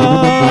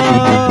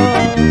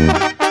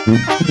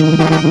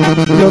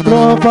 Y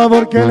otro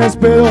favor que les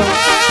pido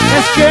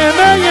es que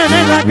me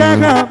llenen la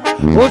caja.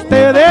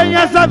 Ustedes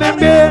ya saben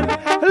bien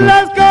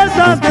las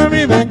cosas que a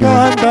mí me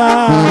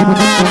encantan.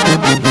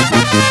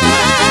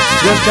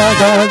 Y es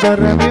cajas de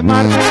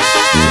reanimarme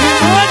y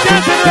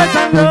muchas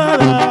cervezas,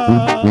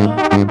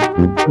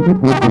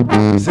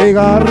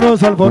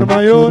 cigarros al por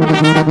mayor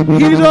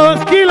y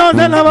 2 kilos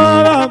de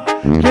lavada.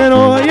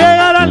 Quiero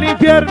llegar al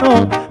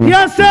infierno y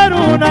hacer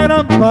una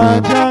gran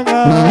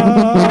pachanga,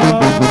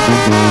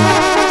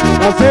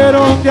 hacer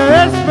un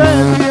día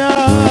especial,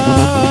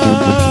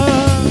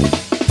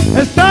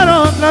 estar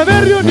otra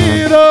vez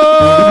reunidos.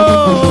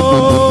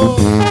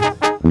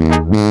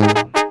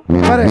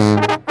 Compadre,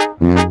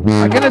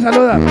 ¿a quién le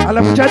saluda? A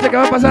la muchacha que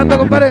va pasando,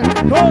 compadre.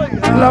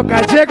 Lo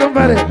caché,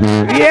 compadre.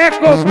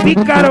 Viejo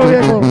pícaro,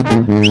 viejo.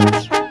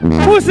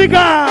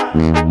 ¡Música!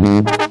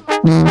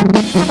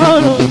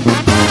 ¡Vámonos!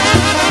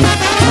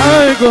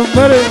 ¡Ay,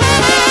 compadre!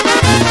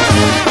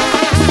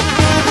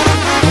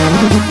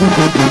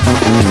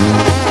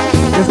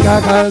 Es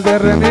cajas de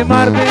Remy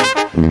Martin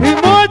y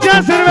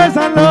mucha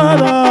cerveza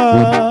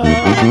nada,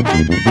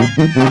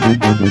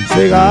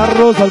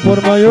 cigarros al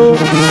por mayor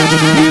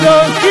y 2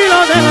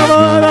 kilos de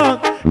lavada.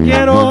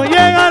 Quiero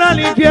llegar al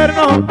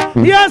infierno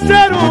y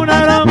hacer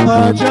una gran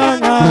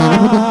pachanga.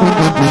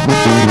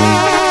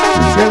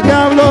 Si el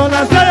diablo la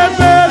hace de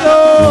pedo,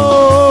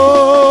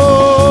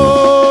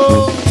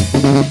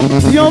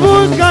 yo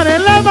buscaré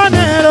la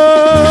manera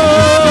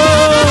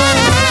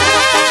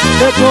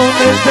de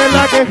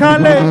convencerla que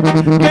jale,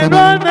 que no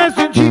ande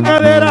sin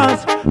chingaderas.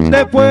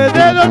 Después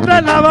de 2 o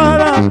 3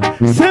 lavadas,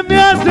 se me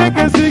hace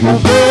que siga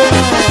fea.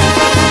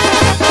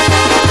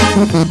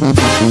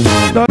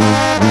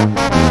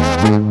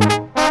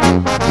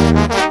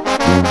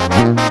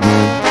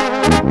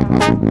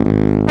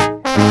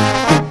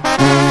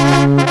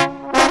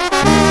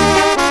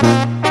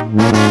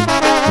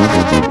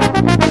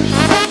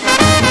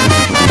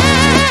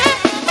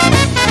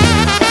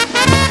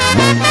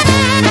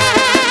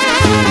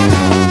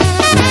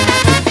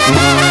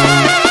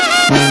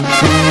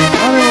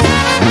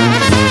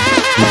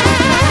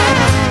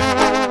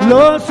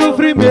 Los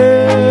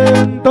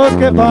sufrimientos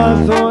que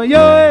paso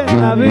yo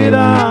en la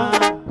vida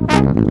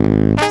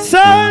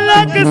son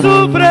los que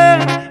sufren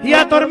y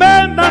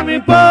atormentan mi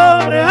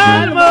pobre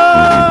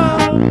alma.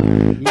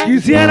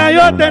 Quisiera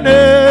yo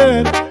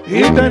tener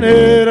y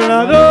tener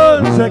la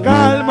dulce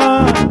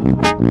calma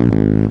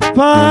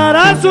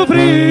para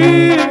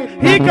sufrir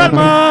y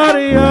calmar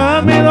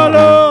ya mi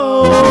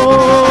dolor.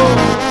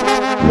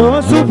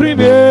 Los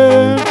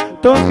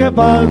sufrimientos que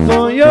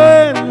paso yo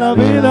en la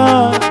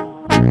vida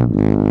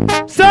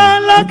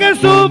son los que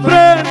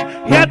sufren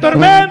y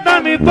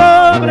atormentan mi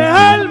pobre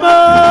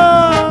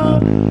alma.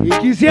 Y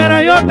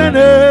quisiera yo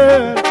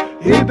tener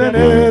y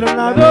tener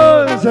una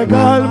dulce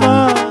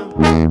calma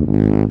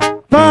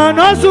para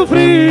no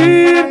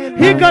sufrir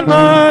y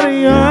calmar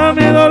ya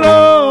mi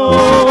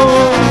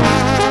dolor.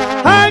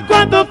 Ay,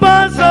 cuánto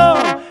paso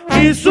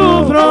y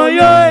sufro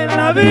yo en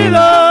la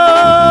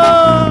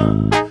vida,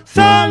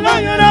 solo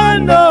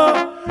llorando,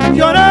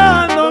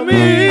 llorando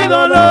mi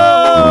dolor.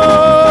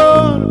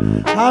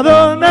 ¿A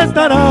dónde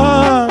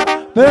estará?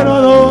 Pero ¿a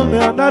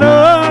dónde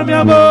andará mi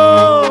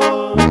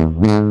amor?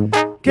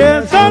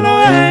 Que solo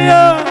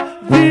ella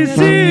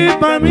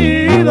disipa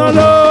mi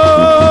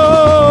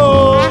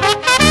dolor.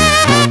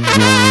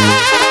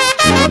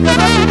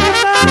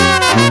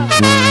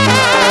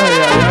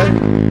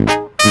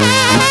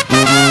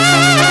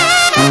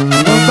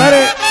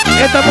 Compadre,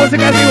 esta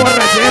música es mi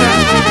borrachera.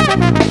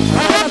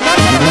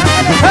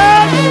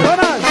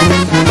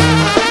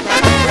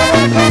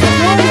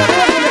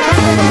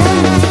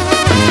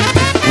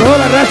 Toda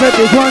la raza de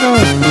Tijuana,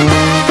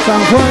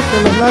 San Juan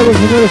de los Lagos,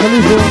 señores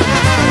Alicia.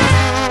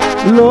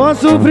 Los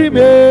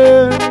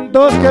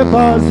sufrimientos que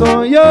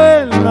paso yo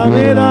en la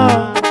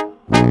vida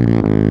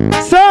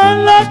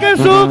son los que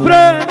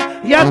sufren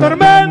y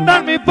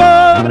atormentan mi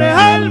pobre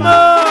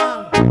alma.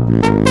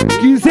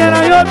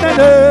 Quisiera yo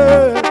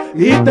tener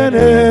y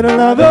tener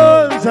la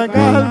dulce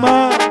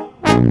calma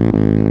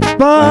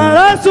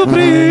para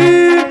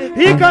sufrir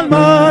y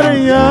calmar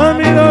ya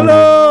mi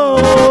dolor.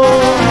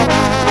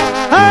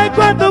 Ay,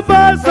 cuánto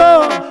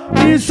paso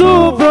y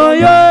sufro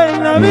yo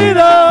en la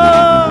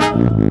vida,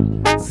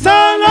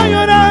 solo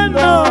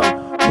llorando,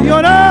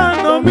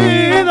 llorando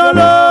mi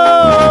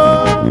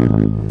dolor.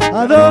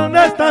 ¿A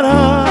dónde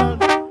estará?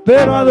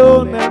 Pero ¿a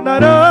dónde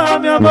andará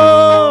mi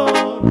amor?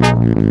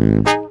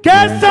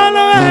 Que solo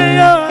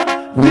ella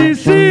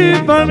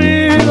disipa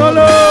mi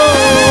dolor.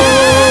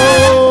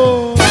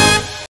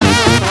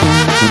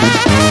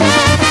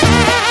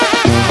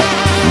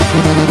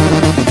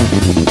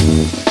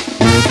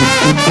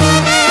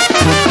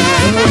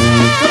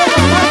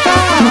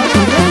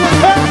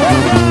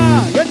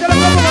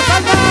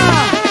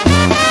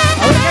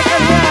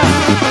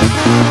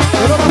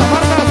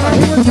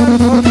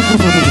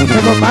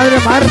 Compadre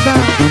Marta,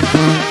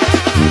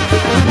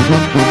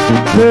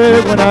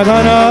 de buena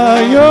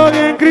gana yo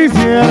bien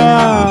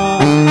quisiera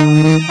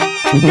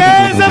que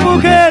esa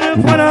mujer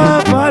fuera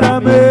para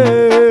mí.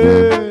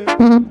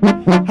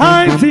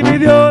 Ay, si mi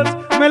Dios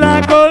me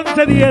la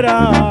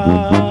concediera,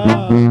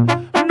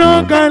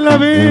 nunca en la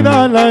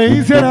vida la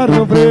hiciera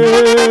sufrir.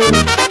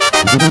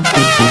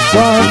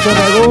 Cuánto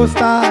me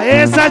gusta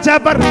esa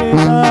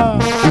chaparrita,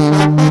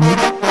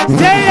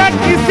 si ella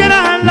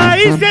quisiera la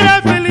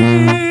hiciera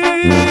feliz.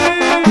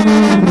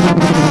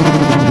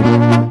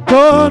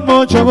 Con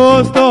mucho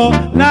gusto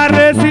la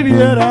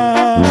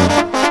recibiera,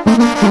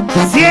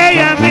 si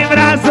ella en mis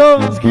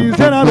brazos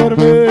quisiera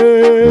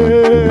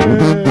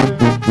dormir.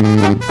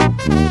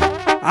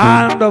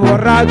 Ando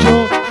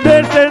borracho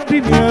de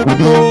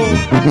sentimiento,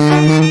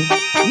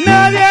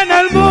 nadie en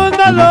el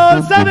mundo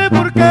lo sabe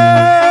por qué.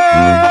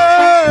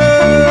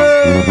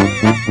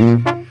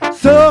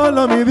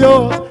 Solo mi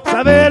Dios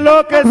sabe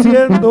lo que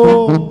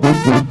siento,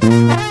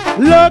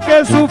 lo que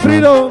he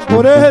sufrido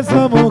por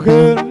esa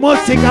mujer.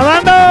 Música,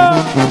 banda.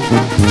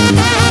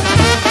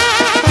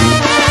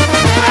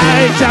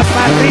 Ay,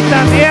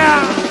 chaparrita mía.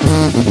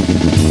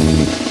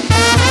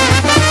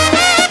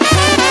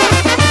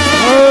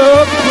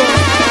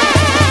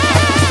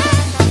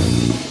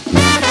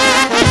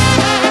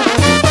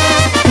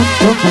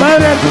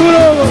 Compadre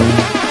Arturo,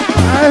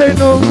 ay,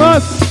 no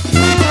más.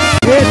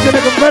 Échale,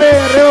 compadre,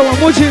 arriba,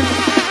 Guamuchi.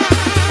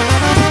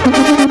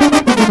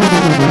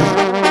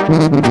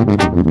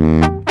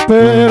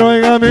 Pero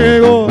oiga,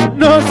 amigo,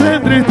 no se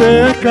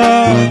entristezca,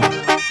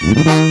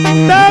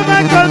 dame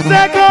el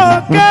consejo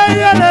que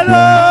yo le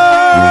doy.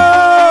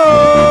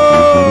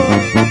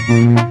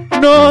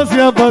 No se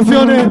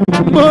apasione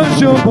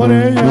mucho por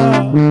ella,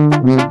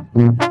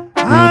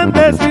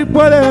 antes si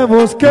puede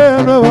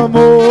buscar nuevo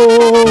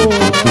amor.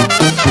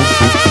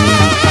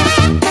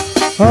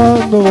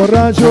 Ando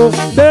borracho borracho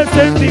de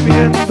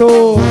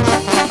sentimiento.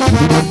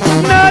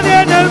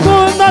 Nadie en el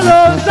mundo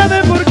lo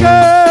sabe por qué.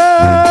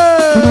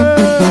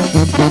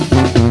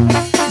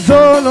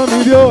 Solo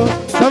mi Dios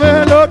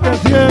sabe lo que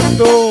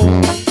siento,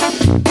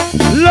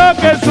 lo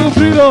que he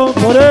sufrido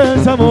por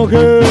esa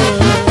mujer.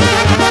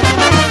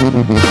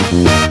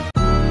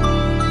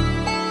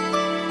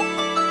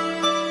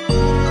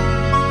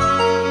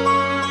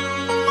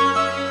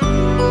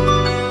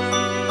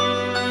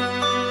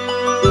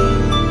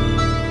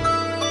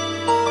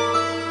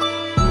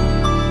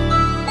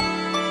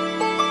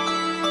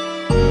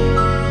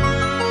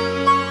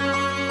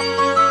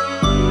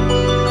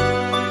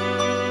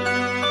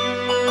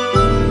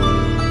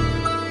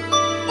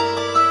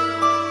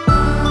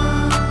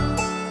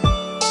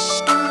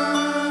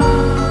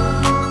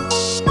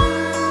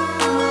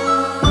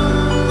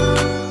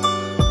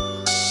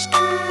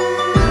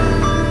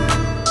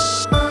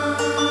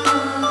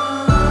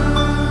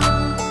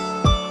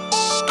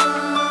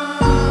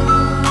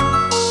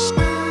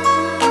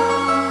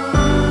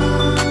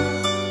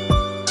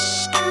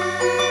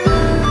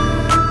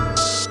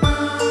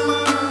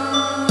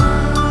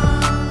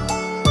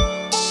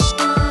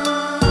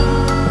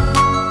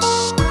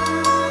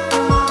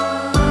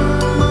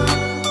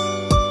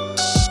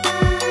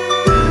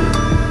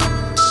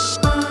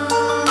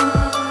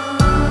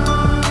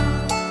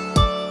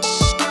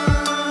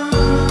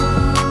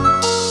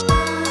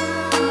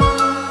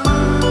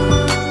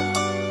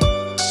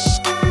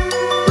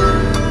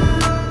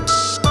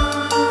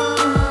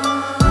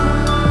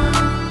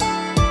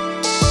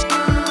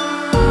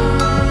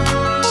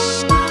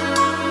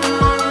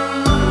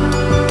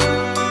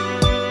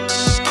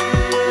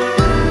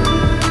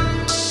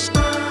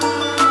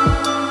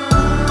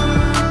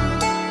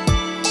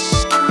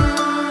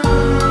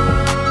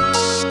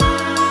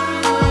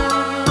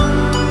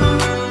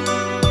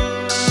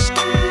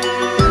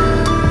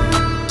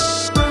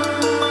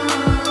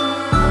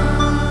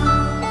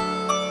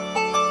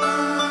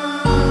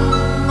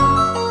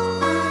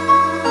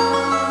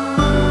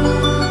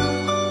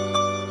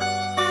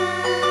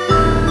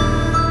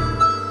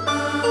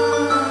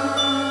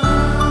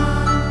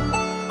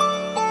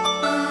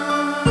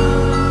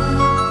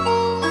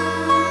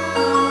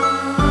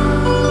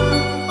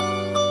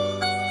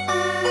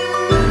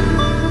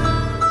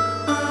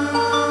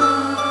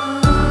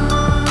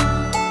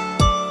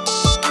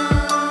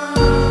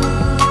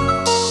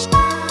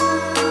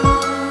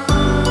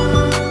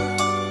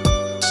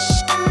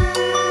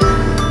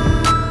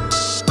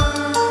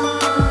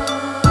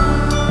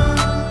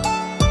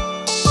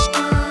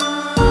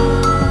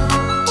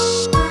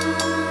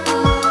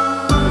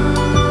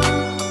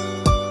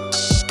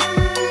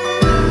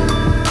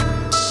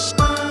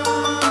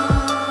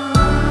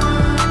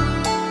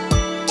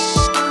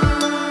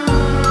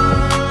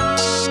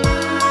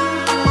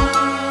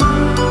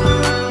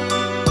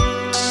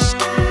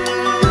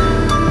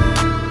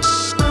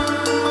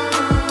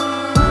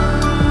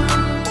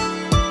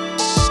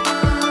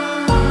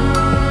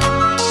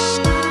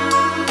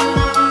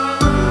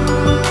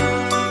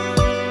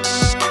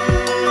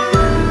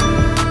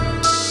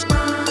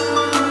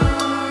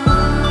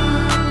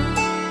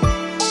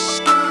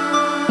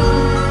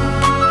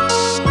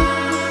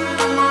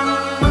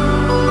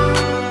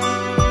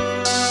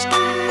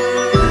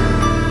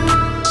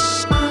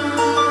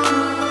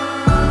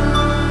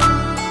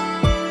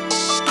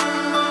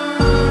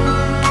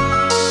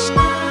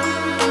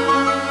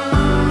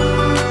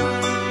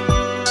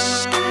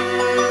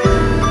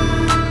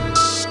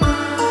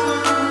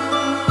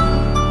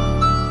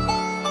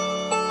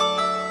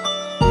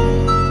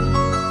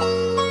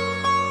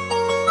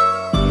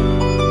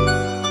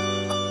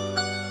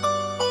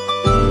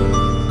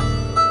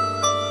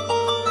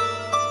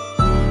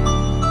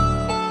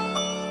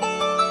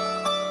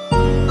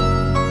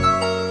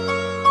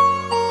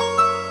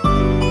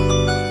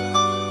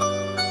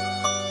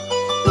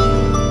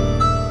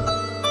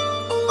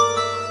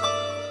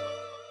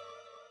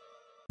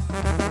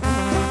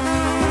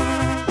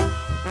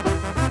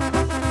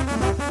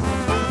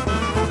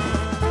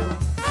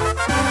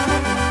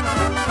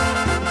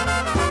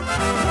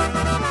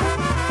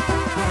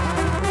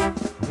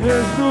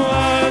 Es tu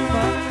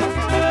alma,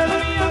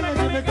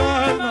 que me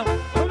calma,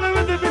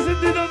 obviamente mi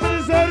sentido me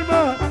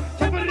desarma.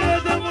 Chaparrilla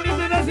tan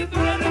bonita en la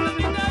cintura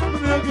redondita,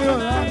 no quiero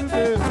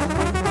darte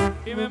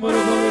y me muero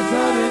por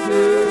besarte.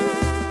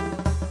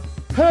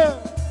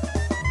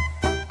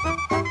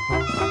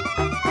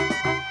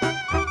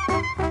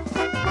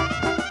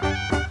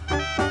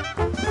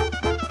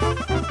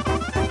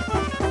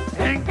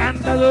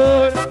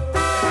 Encantador,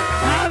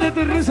 de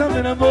tu risa me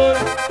enamora,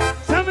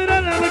 esa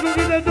mirada me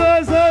conquista en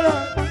todas horas.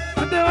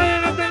 No te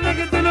vayas, no tengas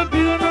que te lo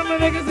pido, no me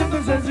dejes en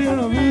tu ser si yo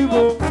no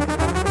vivo,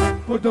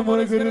 por tu amor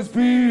es que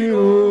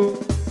respiro.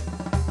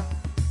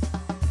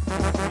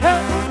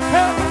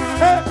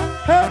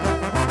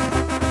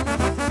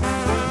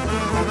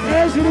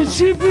 Es un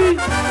chipi.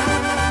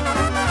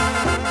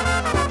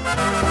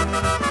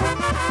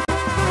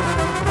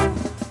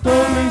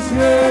 Todo mi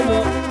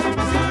cielo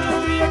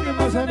brilla que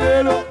más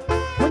anhelo.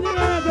 Cuando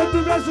llegas a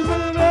tus brazos me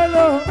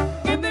revelo.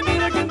 Quien te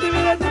mira,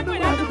 te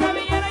mira.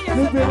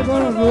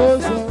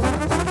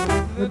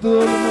 de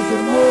todo lo más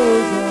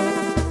hermoso.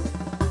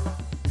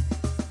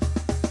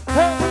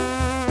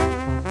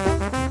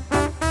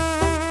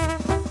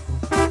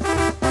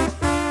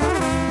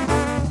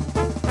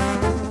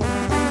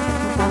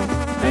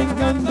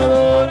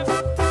 Encantadora,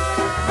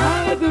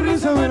 de tu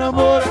risa me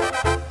enamora.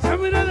 Esa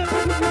mirada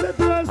me de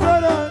todas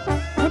horas.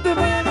 No te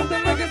vayas, no te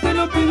alejes, te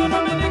lo pido,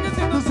 no me dejes.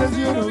 Entonces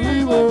yo no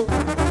vivo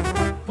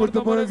por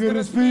tu amor que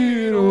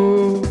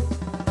respiro.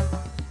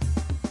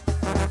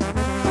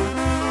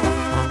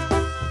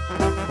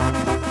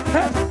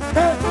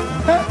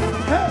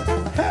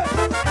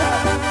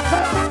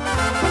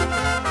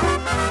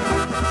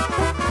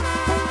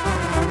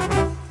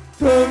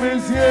 Tome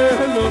el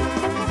cielo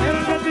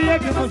la tía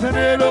que más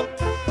anhelo.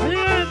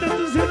 Ante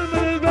tus cielos me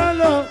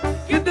resbalo.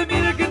 Quien te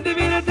mira,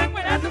 te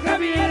encuentra tu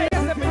Javier.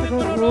 Ese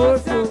pendejo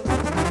roso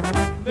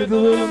de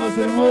todo lo más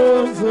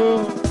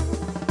hermoso.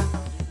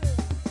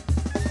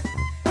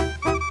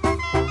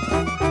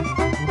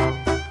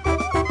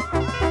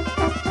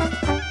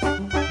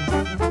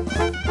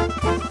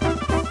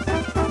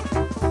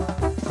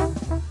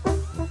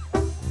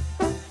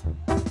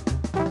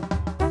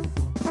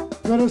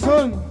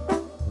 Corazón,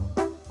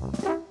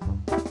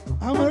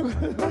 amor,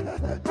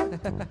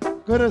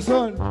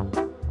 corazón,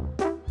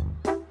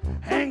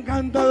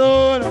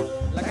 encantadora.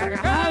 La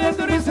carcajada de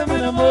tu risa me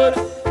enamora.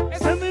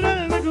 Esa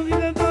mirada me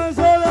conquista en todas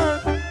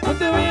horas. No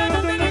te vayas,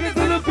 no te dejes,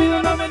 te lo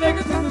pido, no me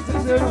dejes, en tu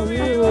sincero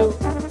vivo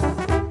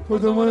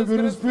por tu amor que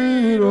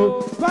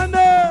respiro.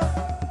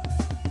 ¡Banda!